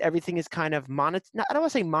dive. Everything is kind of I don't want to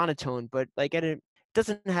say monotone, but like it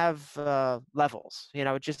doesn't have levels,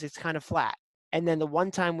 it's kind of flat. And then the one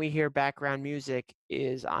time we hear background music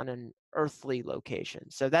is on an earthly location.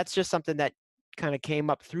 So that's just something that kind of came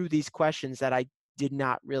up through these questions that I did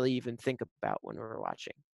not really even think about when we were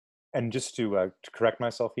watching. And just to correct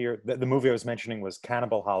myself here, the movie I was mentioning was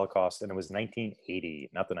Cannibal Holocaust, and it was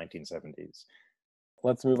 1980, not the 1970s.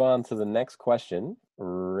 Let's move on to the next question.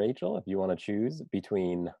 Rachel, if you want to choose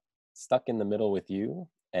between Stuck in the Middle with You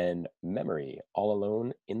and Memory, All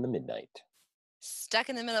Alone in the Midnight. Stuck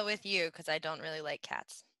in the Middle with You, because I don't really like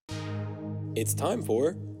cats. It's time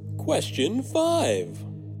for Question 5.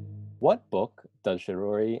 What book does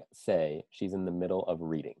Shirori say she's in the middle of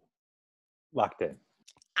reading? Locked In.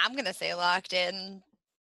 I'm gonna say Locked In.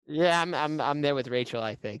 Yeah, I'm there with Rachel,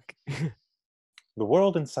 I think. The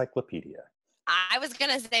World Encyclopedia. I was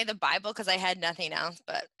gonna say the Bible because I had nothing else,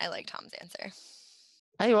 but I like Tom's answer.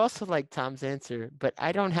 I also like Tom's answer, but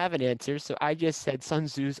I don't have an answer, so I just said Sun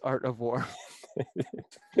Tzu's Art of War.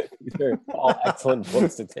 These are all excellent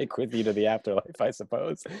books to take with you to the afterlife, I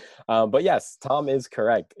suppose. But yes, Tom is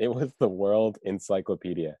correct. It was the World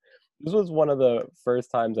Encyclopedia. This was one of the first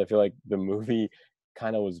times I feel like the movie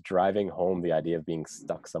kind of was driving home the idea of being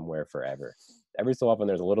stuck somewhere forever. Every so often,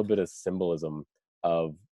 there's a little bit of symbolism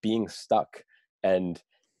of being stuck and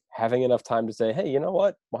having enough time to say, hey, you know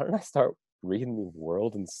what? Why don't I start reading the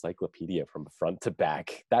World Encyclopedia from front to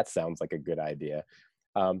back? That sounds like a good idea.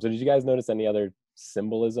 So did you guys notice any other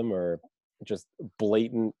symbolism or just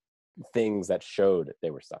blatant things that showed they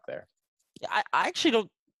were stuck there? I actually don't,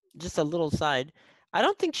 just a little side, I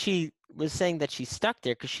don't think she was saying that she's stuck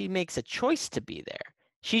there because she makes a choice to be there.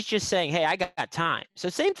 She's just saying, hey, I got time. So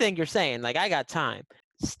same thing you're saying, like, I got time.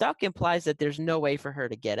 Stuck implies that there's no way for her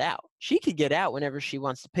to get out. She could get out whenever she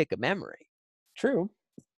wants to pick a memory. True,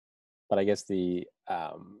 but I guess the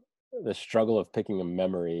struggle of picking a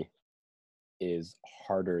memory is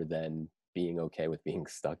harder than being okay with being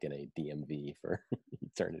stuck in a DMV for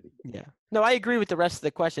eternity. Yeah. No, I agree with the rest of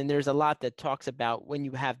the question. There's a lot that talks about when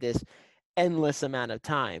you have this endless amount of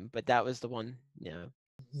time, but that was the one,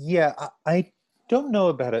 Yeah, I don't know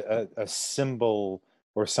about a symbol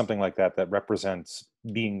or something like that that represents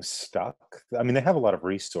being stuck. I mean, they have a lot of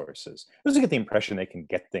resources. I also get the impression they can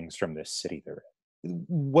get things from this city they're in.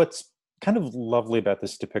 What's kind of lovely about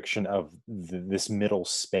this depiction of this middle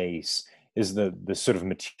space is the sort of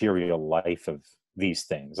material life of these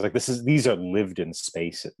things. Like these are lived in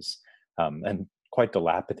spaces, and quite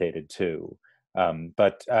dilapidated too.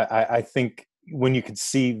 But I think when you could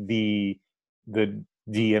see the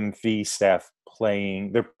DMV staff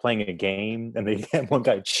they're playing a game and they one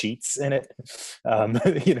guy cheats in it,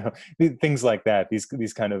 you know, things like that,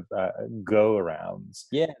 these kind of go arounds.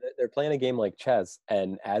 Yeah, they're playing a game like chess,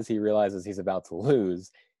 and as he realizes he's about to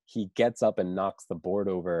lose, he gets up and knocks the board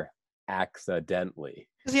over accidentally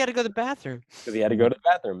because he had to go to the bathroom. because he had to go to the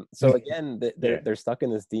bathroom. So again, they're stuck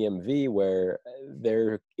in this DMV where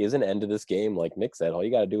there is an end to this game. Like Nick said, all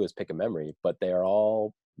you got to do is pick a memory, but they are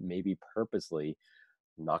all maybe purposely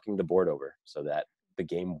knocking the board over so that the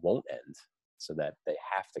game won't end, so that they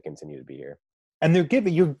have to continue to be here. And they're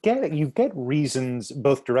giving you get reasons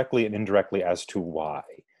both directly and indirectly as to why.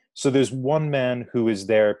 So there's one man who is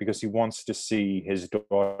there because he wants to see his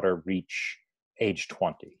daughter reach age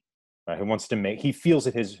 20. Right? He feels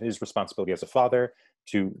it his responsibility as a father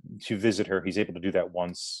to visit her. He's able to do that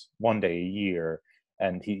one day a year,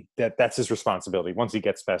 and that's his responsibility. Once he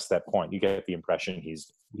gets past that point, you get the impression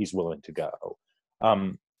he's willing to go.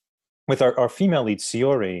 With our female lead,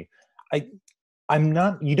 Sayori, I'm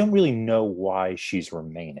not, you don't really know why she's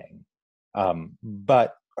remaining.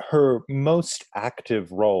 But her most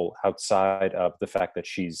active role outside of the fact that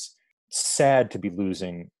she's sad to be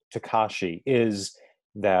losing Takashi is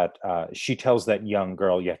that she tells that young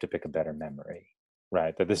girl, you have to pick a better memory,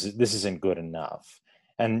 right? That this isn't good enough.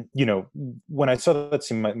 And, you know, when I saw that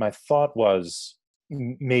scene, my thought was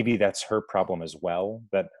maybe that's her problem as well,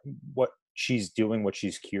 that what she's doing, what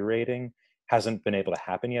she's curating, hasn't been able to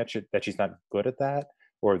happen yet, that she's not good at that,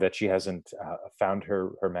 or that she hasn't found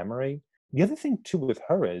her memory. The other thing too with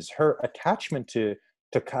her is her attachment to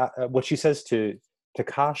what she says to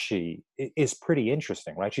Takashi is pretty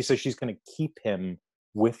interesting, right? She says she's going to keep him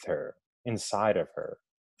with her, inside of her,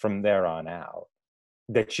 from there on out.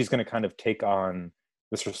 That she's going to kind of take on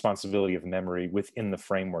this responsibility of memory within the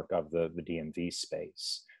framework of the DMV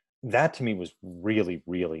space. That to me was really,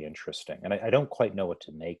 really interesting, and I don't quite know what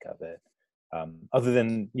to make of it. Other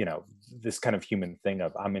than, you know, this kind of human thing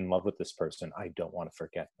of, I'm in love with this person, I don't want to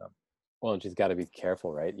forget them. Well, and she's got to be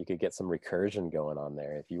careful, right? You could get some recursion going on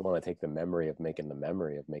there. If you want to take the memory of making the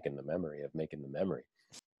memory of making the memory of making the memory,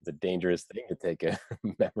 it's a dangerous thing to take a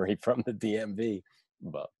memory from the DMV.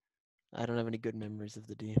 But I don't have any good memories of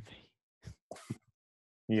the DMV.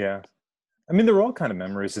 Yeah. I mean, they're all kind of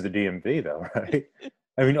memories of the DMV, though, right?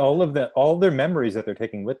 I mean, all their memories that they're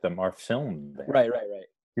taking with them are filmed there. Right.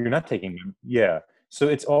 You're not taking them. Yeah. So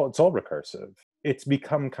it's all recursive. It's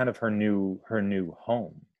become kind of her new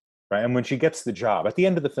home, right? And when she gets the job at the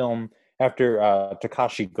end of the film, after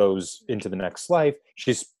Takashi goes into the next life,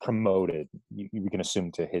 she's promoted. You can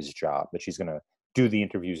assume to his job, that she's going to do the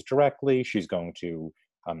interviews directly. She's going to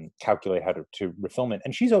calculate how to refilm it,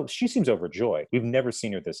 and she seems overjoyed. We've never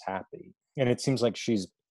seen her this happy, and it seems like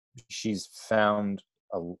she's found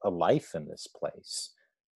a life in this place,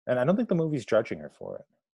 and I don't think the movie's judging her for it.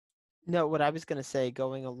 No, what I was going to say,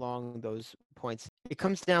 going along those points, it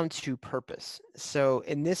comes down to purpose. So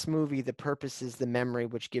in this movie, the purpose is the memory,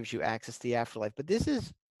 which gives you access to the afterlife. But this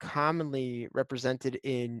is commonly represented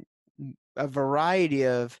in a variety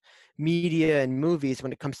of media and movies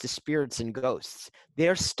when it comes to spirits and ghosts.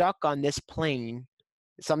 They're stuck on this plane.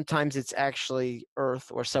 Sometimes it's actually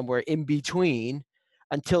Earth or somewhere in between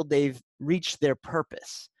until they've reached their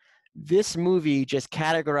purpose. This movie just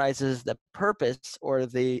categorizes the purpose or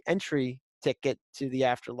the entry ticket to the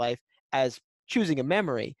afterlife as choosing a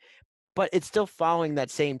memory, but it's still following that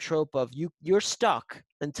same trope of you're stuck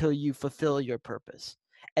until you fulfill your purpose.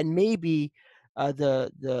 And maybe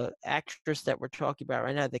the actress that we're talking about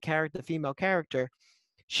right now, the female character,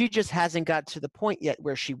 she just hasn't got to the point yet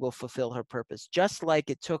where she will fulfill her purpose. Just like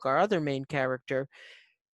it took our other main character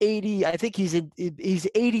 80, I think he's 80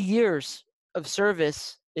 years of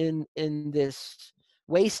service in this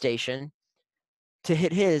way station to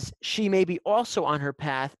hit his. She may be also on her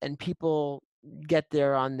path, and people get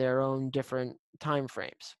there on their own different time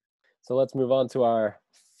frames. So let's move on to our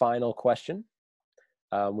final question,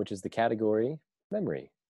 which is the category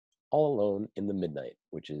memory. All Alone in the Midnight,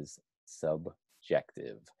 which is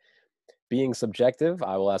subjective. Being subjective,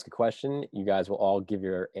 I will ask a question. You guys will all give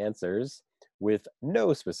your answers with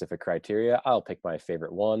no specific criteria. I'll pick my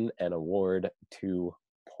favorite one and award 2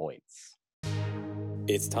 points.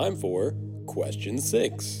 It's time for question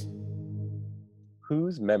 6.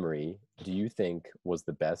 Whose memory do you think was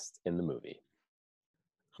the best in the movie?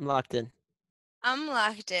 I'm locked in. I'm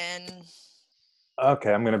locked in.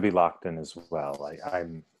 Okay, I'm going to be locked in as well.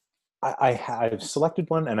 I've selected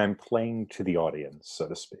one, and I'm playing to the audience, so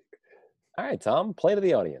to speak. All right, Tom, play to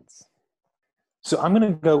the audience. So I'm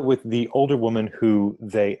going to go with the older woman who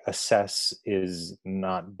they assess is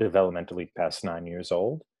not developmentally past 9 years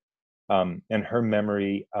old, and her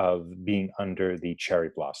memory of being under the cherry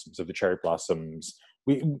blossoms.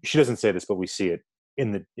 She doesn't say this, but we see it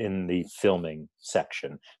in the filming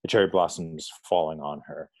section. The cherry blossoms falling on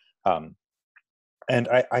her, and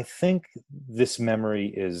I think this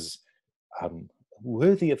memory is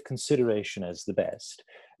worthy of consideration as the best,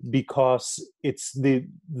 because it's the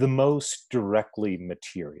most directly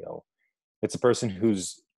material. It's a person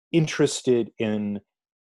who's interested in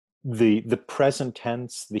the present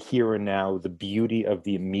tense, the here and now, the beauty of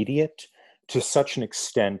the immediate, to such an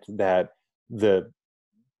extent that that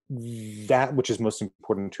which is most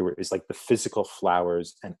important to her is like the physical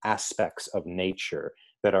flowers and aspects of nature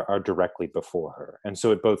that are directly before her. And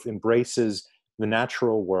so it both embraces the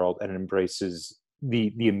natural world and embraces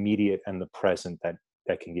the immediate and the present that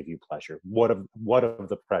can give you pleasure. What of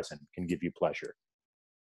the present can give you pleasure?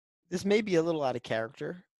 This may be a little out of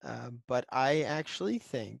character, but I actually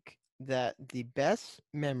think that the best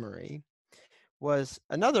memory was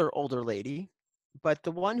another older lady, but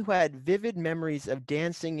the one who had vivid memories of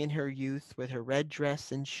dancing in her youth with her red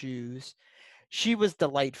dress and shoes. She was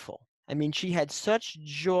delightful. I mean, she had such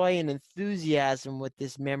joy and enthusiasm with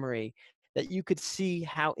this memory that you could see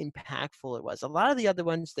how impactful it was. A lot of the other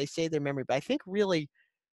ones, they say their memory, but I think really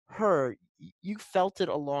her, you felt it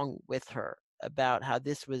along with her about how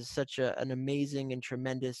this was such an amazing and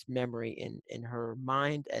tremendous memory in her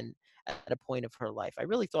mind and at a point of her life. I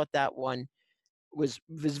really thought that one was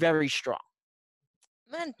very strong.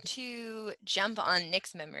 I'm going to jump on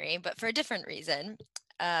Nick's memory, but for a different reason.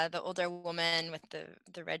 The older woman with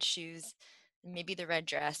the red shoes, maybe the red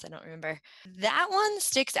dress, I don't remember. That one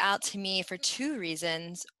sticks out to me for 2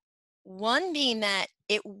 reasons. One being that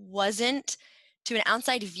it wasn't, to an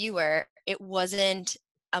outside viewer, it wasn't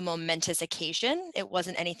a momentous occasion. It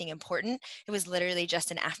wasn't anything important. It was literally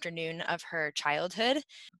just an afternoon of her childhood,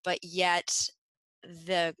 but yet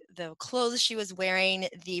the clothes she was wearing,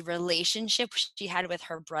 the relationship she had with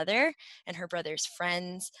her brother and her brother's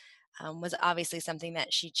friends, was obviously something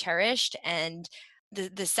that she cherished. And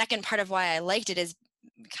the second part of why I liked it is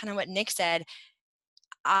kind of what Nick said.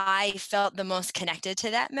 I felt the most connected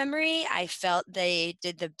to that memory. I felt they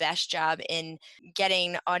did the best job in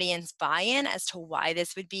getting audience buy-in as to why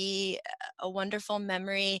this would be a wonderful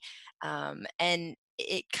memory. And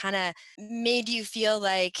it kind of made you feel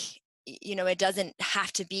like, it doesn't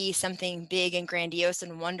have to be something big and grandiose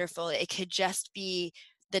and wonderful. It could just be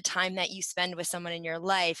the time that you spend with someone in your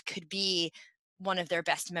life could be one of their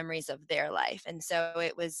best memories of their life. And so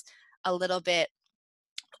it was a little bit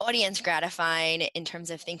audience gratifying in terms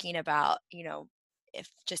of thinking about, if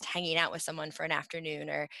just hanging out with someone for an afternoon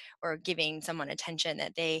or giving someone attention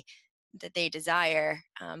that they desire,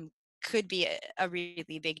 could be a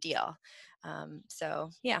really big deal. So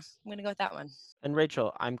yeah, I'm gonna go with that one. And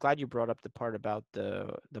Rachel, I'm glad you brought up the part about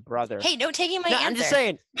the brother. Hey, no taking my answer. I'm just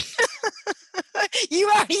saying. You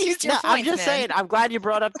already used your points, I'm just saying. I'm glad you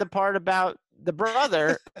brought up the part about the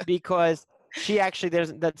brother because she actually,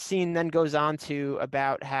 there's that scene then goes on to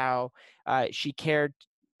about how she cared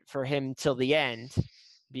for him till the end,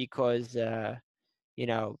 because,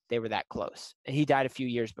 they were that close. And he died a few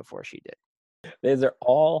years before she did. These are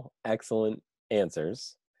all excellent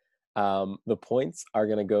answers. The points are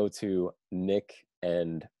going to go to Nick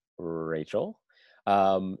and Rachel.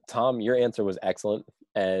 Tom, your answer was excellent.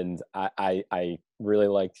 And I really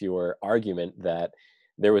liked your argument that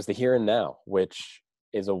there was the here and now, which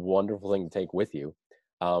is a wonderful thing to take with you.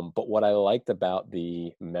 But what I liked about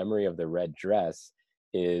the memory of the red dress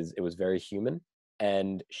is it was very human.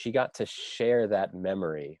 And she got to share that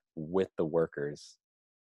memory with the workers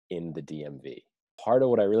in the DMV. Part of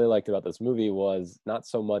what I really liked about this movie was not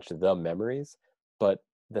so much the memories, but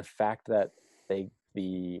the fact that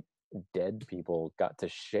the dead people got to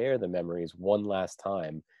share the memories one last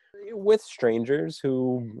time with strangers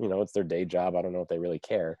who, it's their day job. I don't know if they really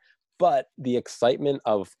care, but the excitement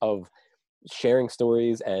of sharing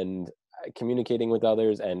stories and communicating with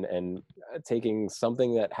others and taking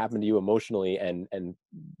something that happened to you emotionally and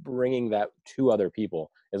bringing that to other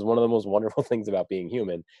people is one of the most wonderful things about being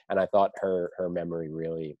human. And I thought her memory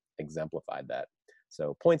really exemplified that.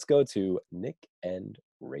 So points go to Nick and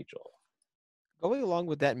Rachel. Going along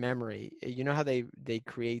with that memory, you know how they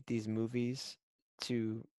create these movies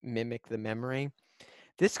to mimic the memory?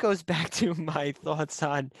 This goes back to my thoughts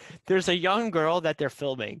on, there's a young girl that they're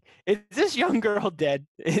filming. Is this young girl dead?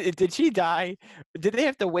 Did she die? Did they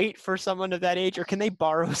have to wait for someone of that age, or can they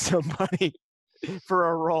borrow somebody for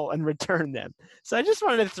a role and return them? So I just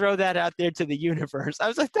wanted to throw that out there to the universe. I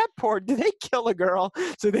was like, did they kill a girl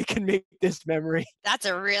so they can make this memory? That's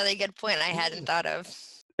a really good point I hadn't thought of.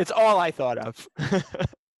 It's all I thought of.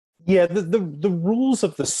 Yeah, the rules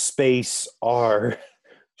of the space are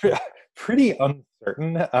pretty uncertain.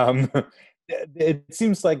 It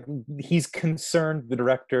seems like he's concerned, the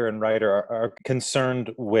director and writer are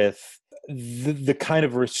concerned with the kind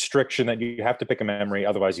of restriction that you have to pick a memory,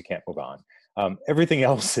 otherwise you can't move on. Everything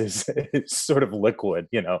else is sort of liquid,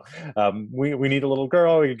 we need a little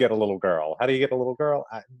girl, you get a little girl. How do you get a little girl?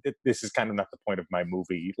 This is kind of not the point of my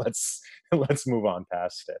movie. Let's move on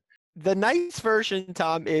past it. The nice version,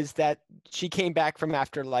 Tom, is that she came back from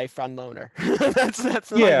afterlife on Loner. that's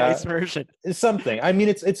my nice version. Something. I mean,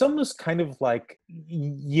 it's almost kind of like,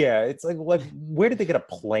 it's like where did they get a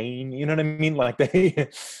plane? You know what I mean? Like they,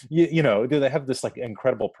 do they have this like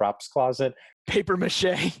incredible props closet? Paper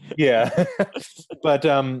mache. Yeah, but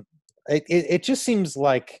it just seems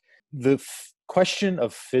like the question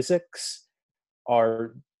of physics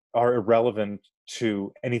are irrelevant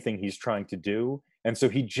to anything he's trying to do. And so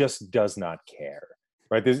he just does not care,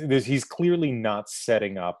 right? He's clearly not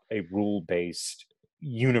setting up a rule-based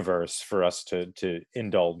universe for us to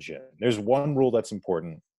indulge in. There's one rule that's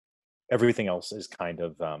important. Everything else is kind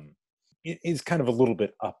of a little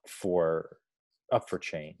bit up for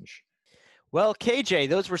change. Well, KJ,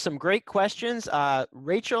 those were some great questions.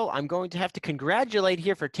 Rachel, I'm going to have to congratulate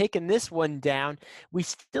here for taking this one down. We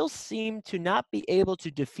still seem to not be able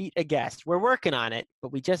to defeat a guest. We're working on it,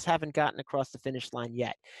 but we just haven't gotten across the finish line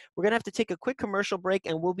yet. We're going to have to take a quick commercial break,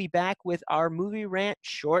 and we'll be back with our movie rant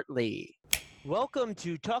shortly. Welcome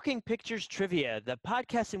to Talking Pictures Trivia, the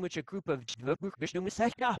podcast in which a group of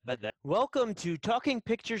Welcome to Talking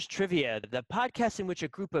Pictures Trivia, the podcast in which a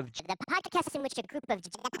group of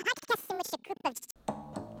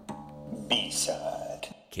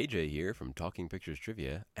B-side. KJ here from Talking Pictures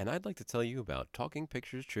Trivia, and I'd like to tell you about Talking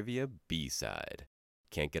Pictures Trivia B-side.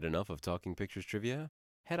 Can't get enough of Talking Pictures Trivia?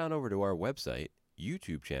 Head on over to our website,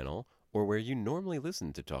 YouTube channel, or where you normally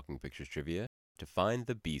listen to Talking Pictures Trivia to find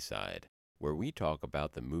the B-side, where we talk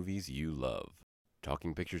about the movies you love.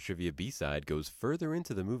 Talking Pictures Trivia B-side goes further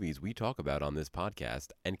into the movies we talk about on this podcast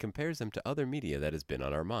and compares them to other media that has been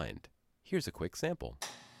on our mind. Here's a quick sample.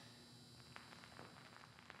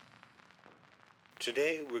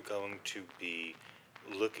 Today we're going to be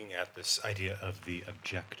looking at this idea of the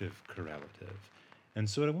objective correlative. And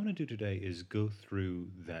so what I want to do today is go through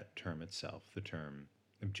that term itself, the term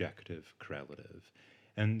objective correlative,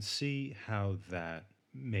 and see how that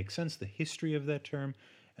makes sense, the history of that term,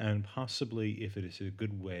 and possibly if it is a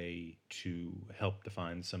good way to help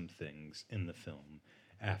define some things in the film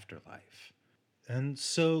Afterlife. And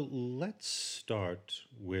so let's start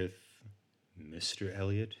with Mr.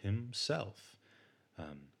 Eliot himself.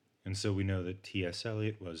 And so we know that T.S.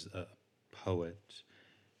 Eliot was a poet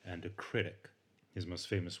and a critic, his most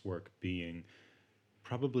famous work being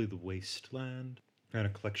probably The Waste Land, and a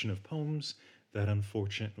collection of poems that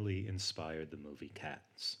unfortunately inspired the movie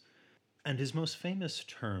Cats. And his most famous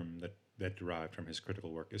term that derived from his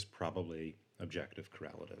critical work is probably objective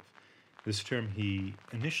correlative. This term he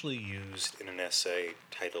initially used in an essay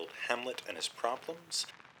titled Hamlet and His Problems.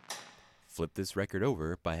 flip this record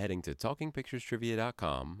over by heading to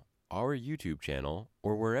talkingpicturestrivia.com, our YouTube channel,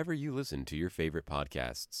 or wherever you listen to your favorite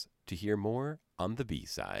podcasts to hear more on the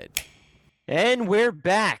B-side. And we're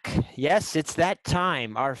back. Yes, it's that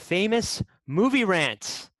time, our famous movie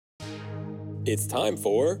rant. It's time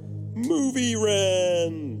for Movie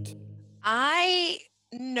Rant. I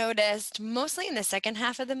noticed mostly in the second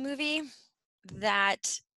half of the movie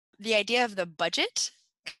that the idea of the budget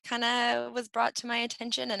kind of was brought to my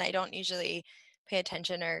attention, and I don't usually pay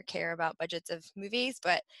attention or care about budgets of movies,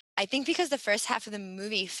 but I think because the first half of the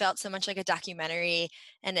movie felt so much like a documentary,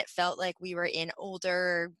 and it felt like we were in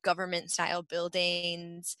older government style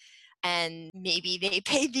buildings, and maybe they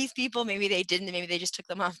paid these people, maybe they didn't, maybe they just took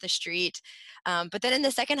them off the street. But then in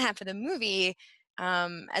the second half of the movie,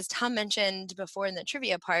 as Tom mentioned before in the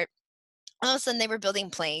trivia part, all of a sudden they were building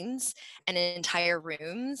planes and entire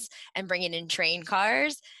rooms and bringing in train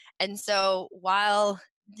cars. And so while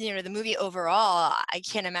the movie overall, I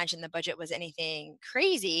can't imagine the budget was anything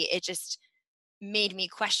crazy, it just made me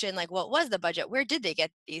question, like, what was the budget? Where did they get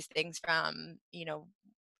these things from?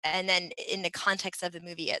 And then in the context of the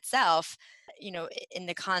movie itself, in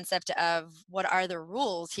the concept of what are the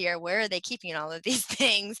rules here? Where are they keeping all of these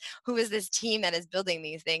things? Who is this team that is building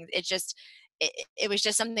these things? It was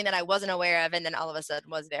just something that I wasn't aware of, and then all of a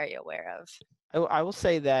sudden was very aware of. I will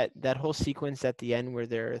say that whole sequence at the end where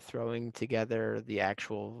they're throwing together the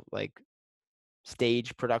actual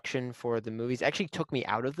stage production for the movies actually took me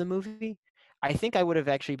out of the movie. I think I would have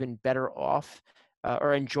actually been better off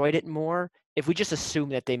or enjoyed it more if we just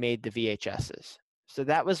assumed that they made the VHSs. So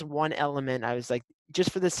that was one element. I was like,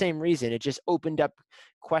 just for the same reason, it just opened up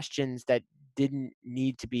questions that didn't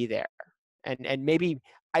need to be there. And maybe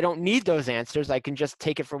I don't need those answers. I can just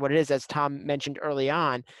take it for what it is. As Tom mentioned early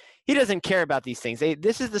on, he doesn't care about these things.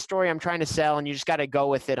 This is the story I'm trying to sell, and you just got to go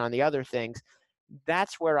with it on the other things.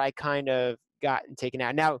 That's where I kind of gotten taken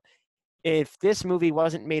out. Now, if this movie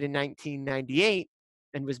wasn't made in 1998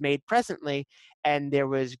 and was made presently, and there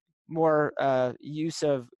was more use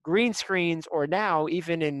of green screens, or now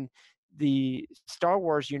even in the Star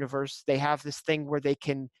Wars universe, they have this thing where they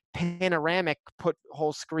can panoramic put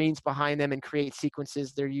whole screens behind them and create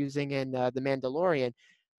sequences they're using in The Mandalorian,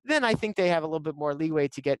 then I think they have a little bit more leeway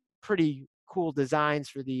to get pretty cool designs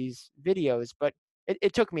for these videos. But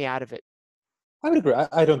it took me out of it. I would agree.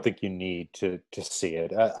 I don't think you need to see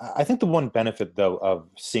it. I think the one benefit, though, of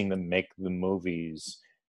seeing them make the movies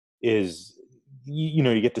is,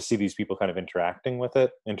 you get to see these people kind of interacting with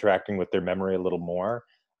their memory a little more.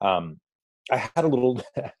 I had a little,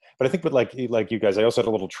 but I think with like you guys, I also had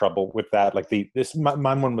a little trouble with that. Like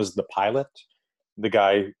my one was the pilot, the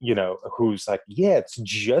guy, who's like, yeah, it's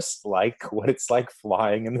just like what it's like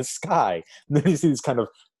flying in the sky. And then you see these kind of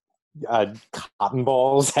cotton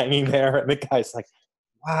balls hanging there, and the guy's like,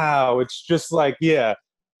 wow, it's just like, yeah,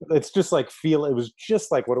 it's just like it was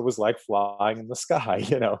just like what it was like flying in the sky,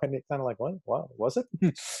 and it's kind of like, what was it?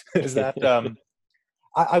 Is that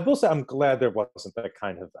I will say I'm glad there wasn't that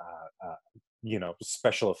kind of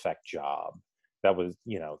special effect job that was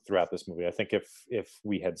throughout this movie. I think if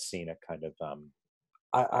we had seen a kind of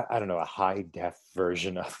I don't know, a high def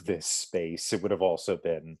version of this space, it would have also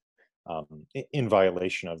been in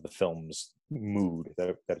violation of the film's mood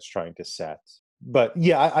that it's trying to set. But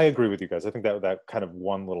yeah, I agree with you guys. I think that kind of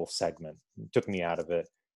one little segment took me out of it,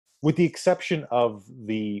 with the exception of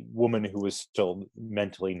the woman who was still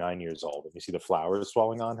mentally 9 years old. And you see the flowers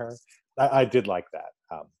falling on her. I did like that.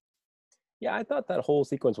 Yeah, I thought that whole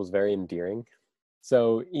sequence was very endearing.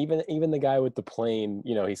 So even the guy with the plane,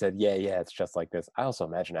 he said, yeah, it's just like this. I also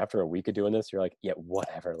imagine after a week of doing this, you're like, yeah,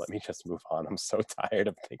 whatever, let me just move on. I'm so tired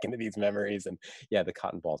of thinking of these memories. And yeah, the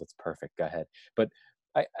cotton balls, it's perfect. Go ahead. But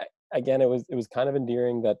again, it was kind of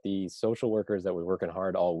endearing that the social workers that were working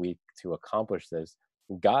hard all week to accomplish this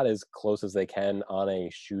got as close as they can on a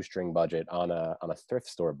shoestring budget, on a thrift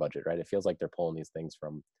store budget, right? It feels like they're pulling these things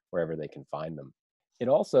from wherever they can find them. It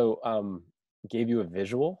also gave you a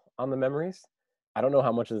visual on the memories. I don't know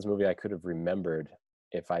how much of this movie I could have remembered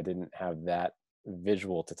if I didn't have that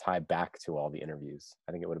visual to tie back to all the interviews.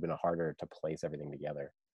 I think it would have been harder to place everything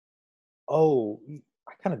together. Oh,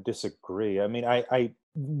 I kind of disagree. I mean,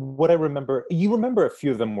 what I remember, you remember a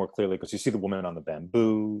few of them more clearly because you see the woman on the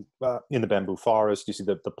bamboo, in the bamboo forest, you see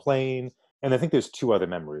the plane, and I think there's two other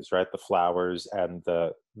memories, right? The flowers and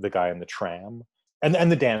the guy in the tram,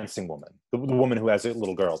 and the dancing woman, the woman who has a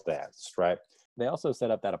little girl danced, right? They also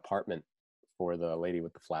set up that apartment for the lady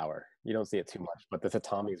with the flower. You don't see it too much, but the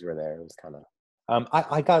tatamis were there. It was kind of...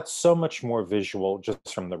 I got so much more visual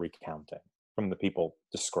just from the recounting, from the people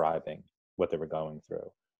describing what they were going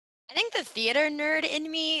through. I think the theater nerd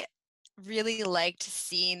in me really liked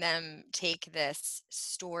seeing them take this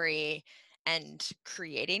story and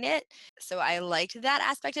creating it. So I liked that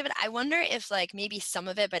aspect of it. I wonder if like maybe some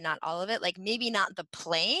of it, but not all of it, like maybe not the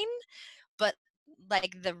plane, but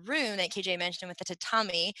like the room that KJ mentioned with the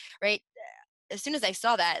tatami, right? As soon as I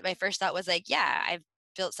saw that, my first thought was like, yeah, I've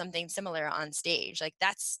built something similar on stage. Like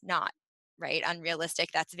that's not right unrealistic.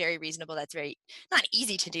 That's very reasonable. That's very not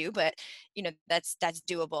easy to do, but that's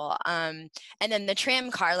doable. And then the tram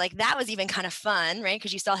car, like that was even kind of fun, right?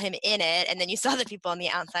 Because you saw him in it, and then you saw the people on the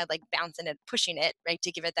outside like bouncing and pushing it, right,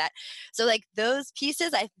 to give it that. So like those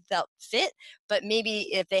pieces I felt fit, but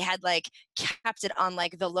maybe if they had like kept it on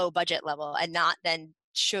like the low budget level and not then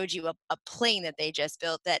showed you a plane that they just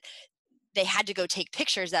built that they had to go take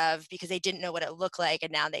pictures of because they didn't know what it looked like,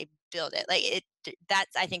 and now they build it like it.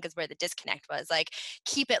 That's, I think, is where the disconnect was. Like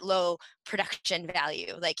keep it low production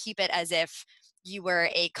value, like keep it as if you were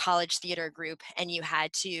a college theater group and you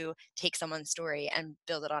had to take someone's story and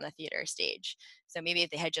build it on a theater stage. So maybe if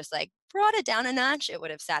they had just like brought it down a notch, it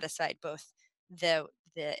would have satisfied both the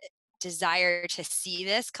desire to see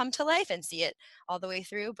this come to life and see it all the way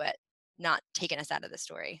through, but not taking us out of the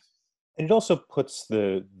story. And it also puts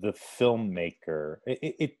the filmmaker,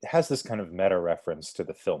 it has this kind of meta reference to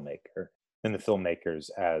the filmmaker and the filmmakers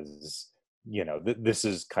as, this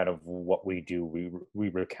is kind of what we do. We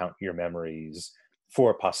recount your memories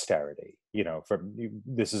for posterity.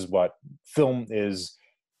 This is what film is,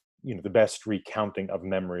 the best recounting of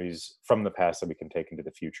memories from the past that we can take into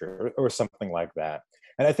the future, or something like that.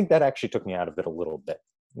 And I think that actually took me out of it a little bit.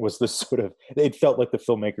 Was this sort of, it felt like the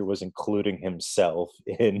filmmaker was including himself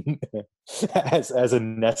in as a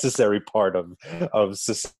necessary part of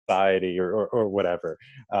society, or whatever.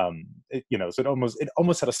 So it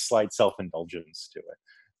almost had a slight self-indulgence to it.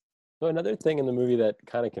 So another thing in the movie that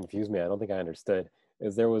kind of confused me, I don't think I understood,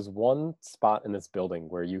 is there was one spot in this building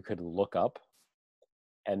where you could look up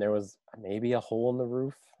and there was maybe a hole in the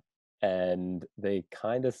roof, and they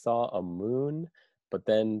kind of saw a moon, but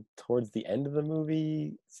then towards the end of the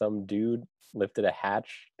movie, some dude lifted a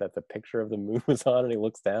hatch that the picture of the moon was on, and he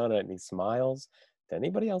looks down and he smiles. Did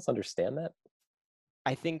anybody else understand that?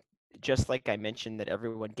 I think just like I mentioned that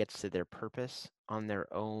everyone gets to their purpose on their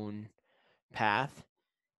own path,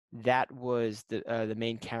 that was the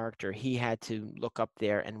main character. He had to look up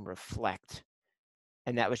there and reflect.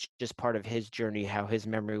 And that was just part of his journey, how his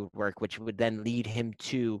memory would work, which would then lead him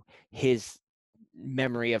to his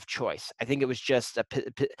memory of choice. I think it was just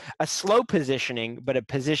a slow positioning, but a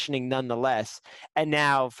positioning nonetheless. And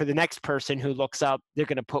now for the next person who looks up, they're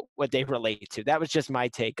going to put what they relate to. That was just my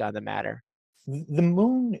take on the matter. The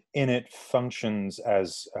moon in it functions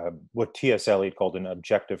as what T.S. Eliot called an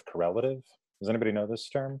objective correlative. Does anybody know this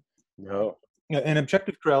term? No. An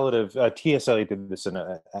objective correlative, T.S. Eliot did this in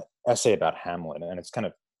an essay about Hamlet, and it's kind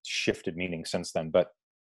of shifted meaning since then. But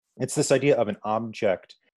it's this idea of an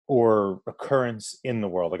object or occurrence in the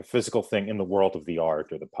world, like a physical thing in the world of the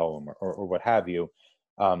art or the poem or what have you,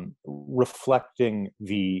 reflecting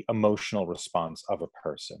the emotional response of a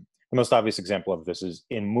person. The most obvious example of this is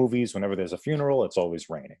in movies. Whenever there's a funeral, it's always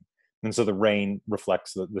raining. And so the rain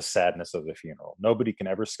reflects the sadness of the funeral. Nobody can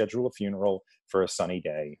ever schedule a funeral for a sunny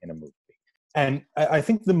day in a movie. And I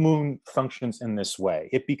think the moon functions in this way.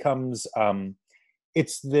 It becomes,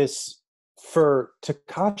 it's this, for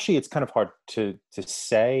Takashi, it's kind of hard to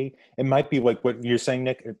say. It might be like what you're saying,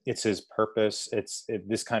 Nick. It's his purpose. It's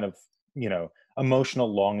this kind of,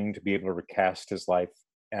 emotional longing to be able to recast his life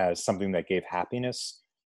as something that gave happiness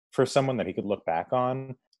for someone that he could look back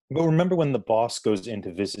on. But remember when the boss goes in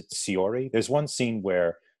to visit Shiori? There's one scene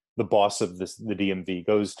where the boss of the DMV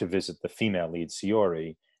goes to visit the female lead,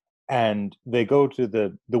 Shiori, and they go to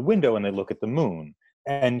the window and they look at the moon.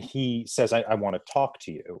 And he says, I want to talk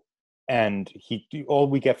to you. And all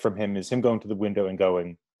we get from him is him going to the window and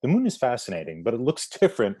going, the moon is fascinating, but it looks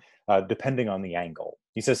different depending on the angle.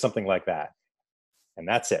 He says something like that. And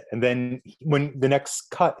that's it. And then when the next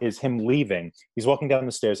cut is him leaving, he's walking down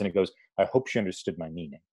the stairs and he goes, I hope she understood my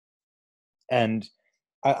meaning. And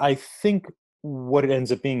I think what it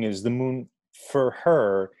ends up being is the moon for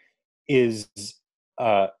her is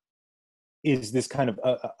this kind of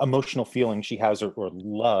emotional feeling she has or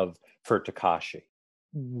love for Takashi.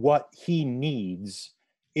 What he needs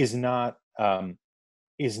is not to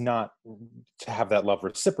have that love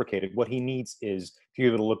reciprocated. What he needs is to be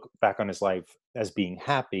able to look back on his life as being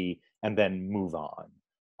happy and then move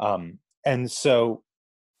on. And so,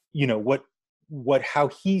 how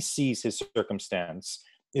he sees his circumstance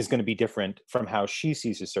is going to be different from how she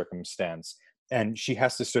sees his circumstance. And she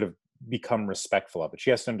has to sort of become respectful of it. She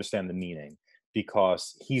has to understand the meaning,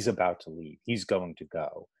 because he's about to leave. He's going to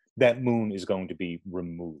go. That moon is going to be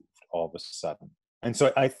removed. all of a sudden. And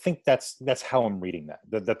so I think that's how I'm reading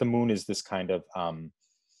that the moon is this kind of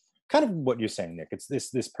what you're saying, Nick. It's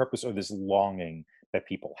this purpose or this longing that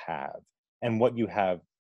people have, and what you have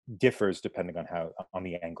differs depending on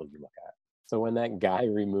the angle you look at. So when that guy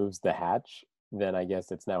removes the hatch, then I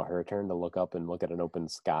guess it's now her turn to look up and look at an open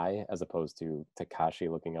sky, as opposed to Takashi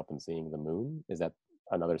looking up and seeing the moon. Is that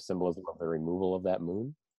another symbolism of the removal of that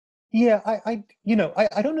moon? Yeah, I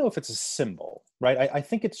don't know if it's a symbol, right? I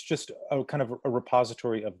think it's just a kind of a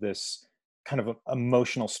repository of this kind of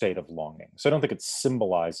emotional state of longing. So I don't think it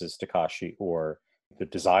symbolizes Takashi or the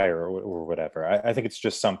desire or whatever. I think it's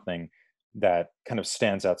just something that kind of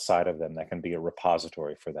stands outside of them that can be a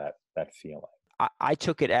repository for that feeling. I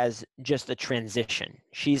took it as just a transition.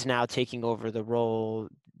 She's now taking over the role.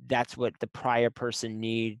 That's what the prior person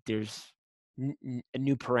need. There's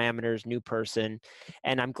new parameters, new person.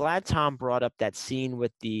 And I'm glad Tom brought up that scene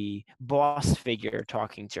with the boss figure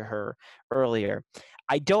talking to her earlier.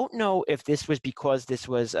 I don't know if this was because this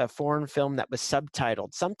was a foreign film that was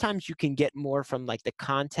subtitled. Sometimes you can get more from like the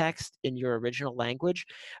context in your original language,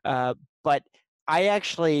 but I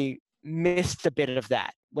actually missed a bit of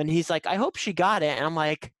that when he's like, I hope she got it. And I'm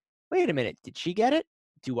like, wait a minute, did she get it?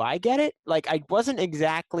 Do I get it? Like, I wasn't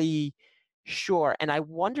exactly sure. And I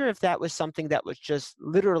wonder if that was something that was just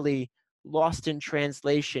literally lost in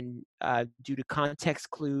translation due to context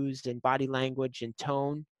clues and body language and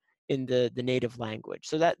tone in the native language.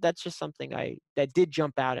 So that's just something that did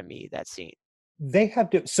jump out at me, that scene. They have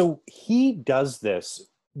to, so he does this,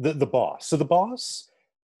 the boss. So the boss,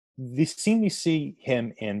 the scene we see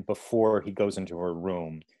him in before he goes into her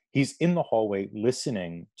room, he's in the hallway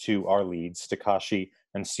listening to our leads, Takashi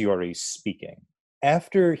and Shiori, speaking.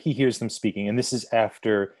 After he hears them speaking, and this is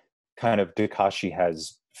after kind of Takashi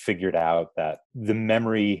has figured out that the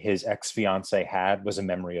memory his ex-fiance had was a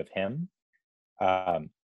memory of him. Our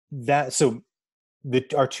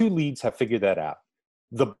two leads have figured that out.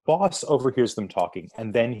 The boss overhears them talking,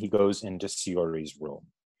 and then he goes into Shiori's room.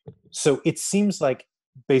 So it seems like,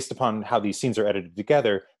 based upon how these scenes are edited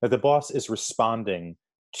together, that the boss is responding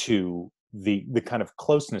to the kind of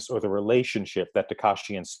closeness or the relationship that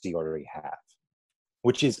Takashi and Shiori have,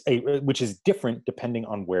 which is different depending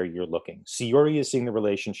on where you're looking. Shiori is seeing the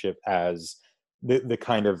relationship as the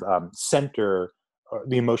kind of center, or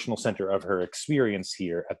the emotional center of her experience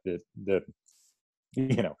here at the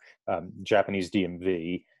Japanese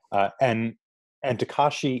DMV, and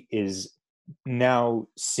Takashi is now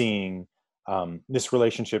seeing this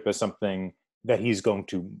relationship as something that he's going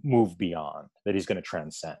to move beyond, that he's going to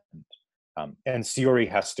transcend. And Shiori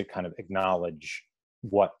has to kind of acknowledge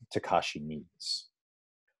what Takashi needs.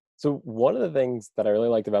 So one of the things that I really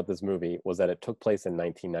liked about this movie was that it took place in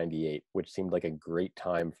 1998, which seemed like a great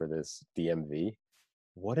time for this DMV.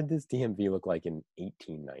 What did this DMV look like in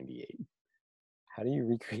 1898? How do you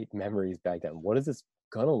recreate memories back then? What is this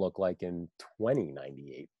gonna look like in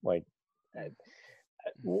 2098? Like,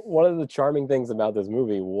 one of the charming things about this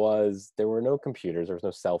movie was there were no computers, there was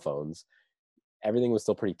no cell phones. Everything was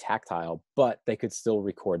still pretty tactile, but they could still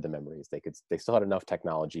record the memories. They still had enough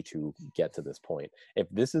technology to get to this point. If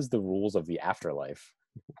this is the rules of the afterlife,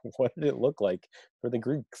 what did it look like for the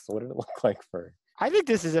Greeks? What did it look like for... I think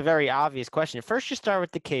this is a very obvious question. First, you start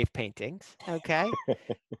with the cave paintings, okay?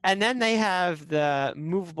 And then they have the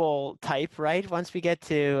movable type, right? Once we get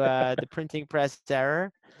to the printing press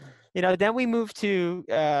era. Then we move to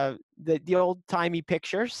the old-timey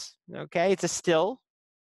pictures, okay? It's a still.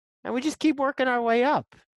 And we just keep working our way up.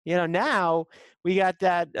 Now we got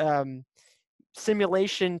that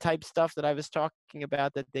simulation type stuff that I was talking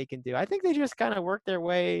about that they can do. I think they just kind of work their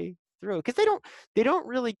way through, because they don't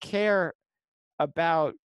really care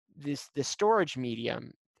about the storage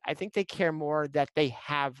medium. I think they care more that they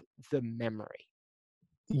have the memory.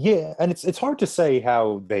 Yeah, and it's hard to say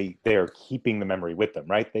how they are keeping the memory with them,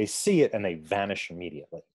 right? They see it and they vanish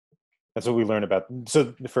immediately. That's what we learn about.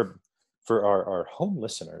 So for our home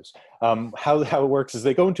listeners, how it works is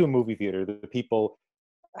they go into a movie theater. The people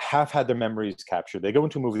have had their memories captured. They go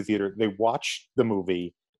into a movie theater. They watch the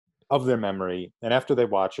movie of their memory, and after they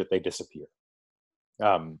watch it, they disappear.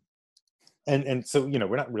 And so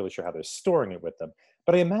we're not really sure how they're storing it with them.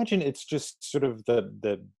 But I imagine it's just sort of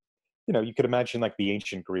the you could imagine like the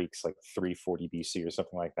ancient Greeks, like 340 BC or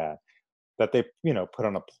something like that they put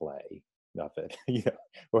on a play of it,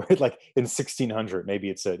 or like in 1600, maybe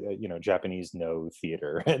it's a Japanese no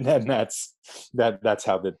theater, and then that's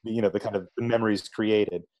how the kind of the memory is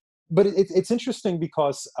created. But it's interesting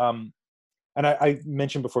because and I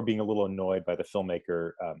mentioned before being a little annoyed by the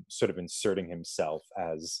filmmaker sort of inserting himself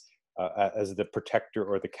as the protector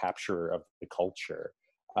or the capturer of the culture,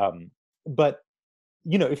 but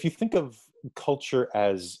if you think of culture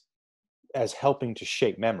as helping to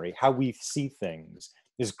shape memory, how we see things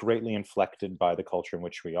is greatly inflected by the culture in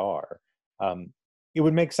which we are. Um, it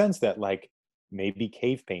would make sense that like maybe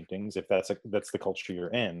cave paintings, if that's the culture you're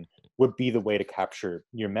in, would be the way to capture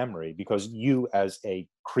your memory, because you as a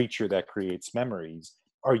creature that creates memories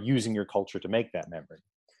are using your culture to make that memory.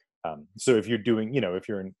 So if you're doing, if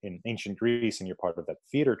you're in ancient Greece and you're part of that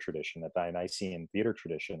theater tradition, that Dionysian theater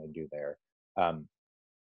tradition they do there, um,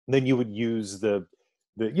 then you would use the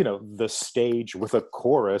stage with a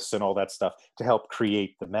chorus and all that stuff to help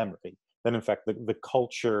create the memory. Then in fact the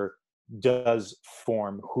culture does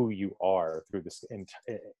form who you are through this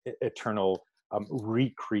eternal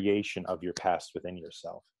recreation of your past within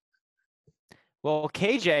yourself. Well,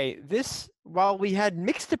 KJ, while we had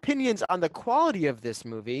mixed opinions on the quality of this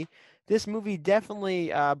movie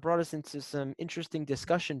definitely brought us into some interesting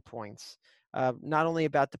discussion points, not only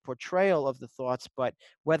about the portrayal of the thoughts, but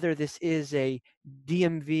whether this is a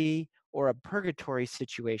DMV or a purgatory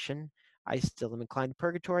situation. I still am inclined to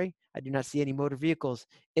purgatory. I do not see any motor vehicles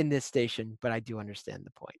in this station, but I do understand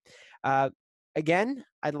the point. Again,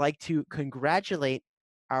 I'd like to congratulate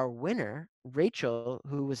our winner, Rachel,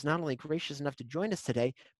 who was not only gracious enough to join us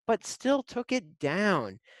today, but still took it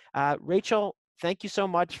down. Rachel, thank you so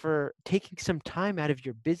much for taking some time out of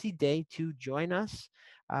your busy day to join us.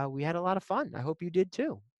 We had a lot of fun. I hope you did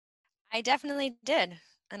too. I definitely did.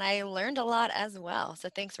 And I learned a lot as well. So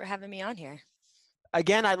thanks for having me on here.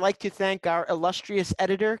 Again, I'd like to thank our illustrious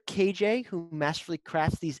editor, KJ, who masterfully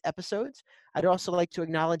crafts these episodes. I'd also like to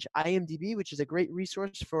acknowledge IMDb, which is a great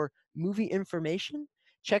resource for movie information.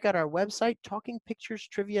 Check out our website,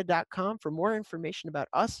 talkingpicturestrivia.com, for more information about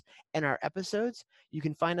us and our episodes. You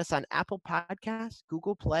can find us on Apple Podcasts,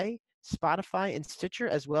 Google Play, Spotify, and Stitcher,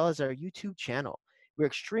 as well as our YouTube channel. We're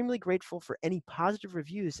extremely grateful for any positive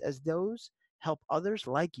reviews, as those help others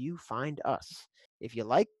like you find us. If you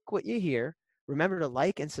like what you hear, remember to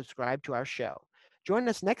like and subscribe to our show. Join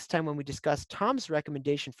us next time when we discuss Tom's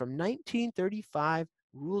recommendation from 1935,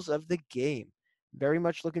 Rules of the Game. Very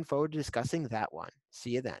much looking forward to discussing that one.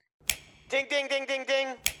 See you then. Ding, ding, ding, ding,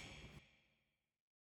 ding.